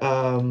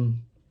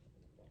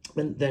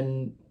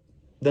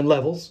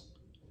levels.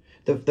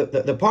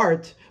 The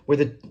part where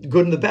the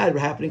good and the bad were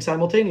happening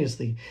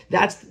simultaneously.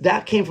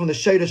 That came from the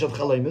shayrish of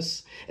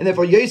Chalemus, and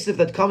therefore Yosef,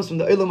 that comes from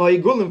the Olam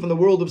HaYigulim, from the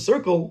world of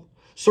circles,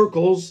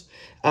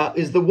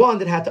 is the one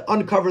that had to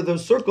uncover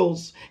those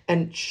circles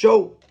and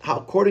show how,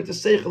 according to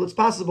Seichel, it's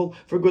possible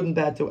for good and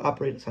bad to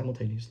operate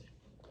simultaneously.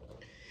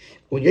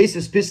 When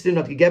Yosef's pistin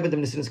not gegeben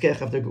dem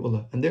nesinskeach of the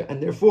Geula, and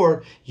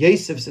therefore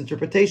Yosef's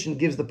interpretation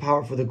gives the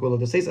power for the Geula.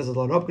 The says as a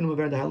lot of the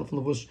handle from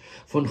the bush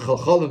von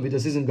Chalchalim with the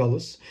season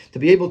Galus, to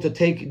be able to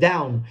take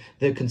down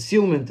the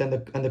concealment and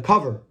the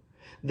cover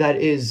that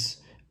is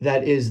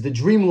the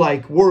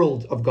dreamlike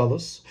world of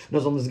Galus,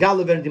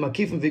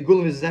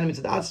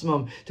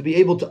 to be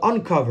able to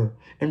uncover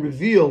and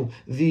reveal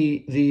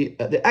the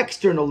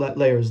external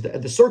layers,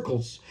 the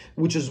circles,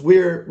 which is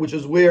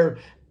where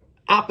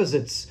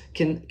opposites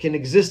can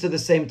exist at the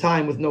same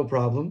time with no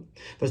problem.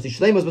 Which the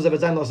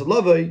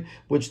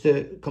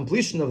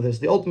completion of this,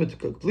 the ultimate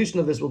completion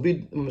of this, will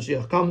be when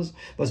Mashiach comes.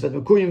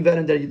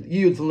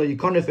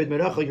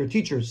 Your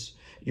teachers,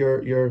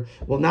 your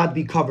will not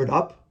be covered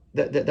up.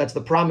 That's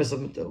the promise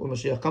of when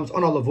Mashiach comes.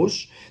 On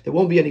alavush, there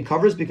won't be any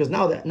covers, because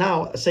now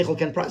Seichel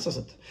can't process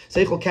it.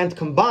 Seichel can't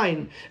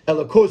combine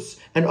Elokus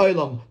and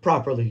Olam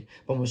properly.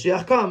 But when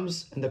Mashiach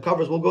comes and the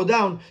covers will go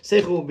down,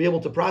 Seichel will be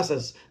able to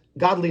process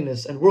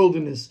godliness and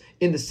worldliness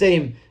in the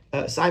same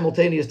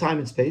simultaneous time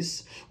and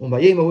space. And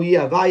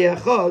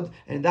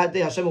that day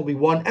Hashem will be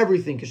one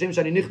everything. Just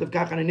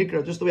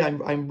the way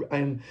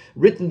I'm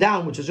written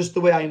down, which is just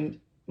the way I'm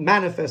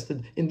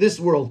manifested in this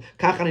world.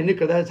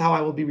 That is how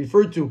I will be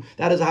referred to.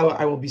 That is how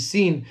I will be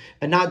seen,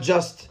 and not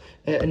just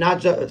the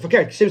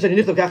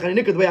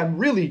way I'm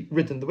really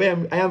written, the way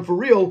I am for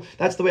real.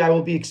 That's the way I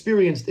will be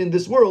experienced in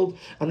this world.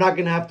 I'm not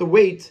going to have to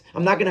wait.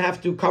 I'm not going to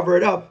have to cover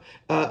it up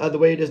the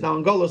way it is now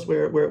in Golos,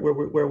 where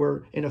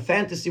we're in a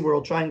fantasy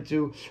world trying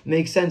to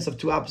make sense of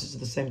two opposites at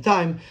the same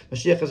time.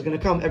 Mashiach is going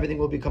to come. Everything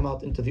will come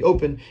out into the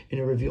open in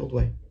a revealed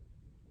way.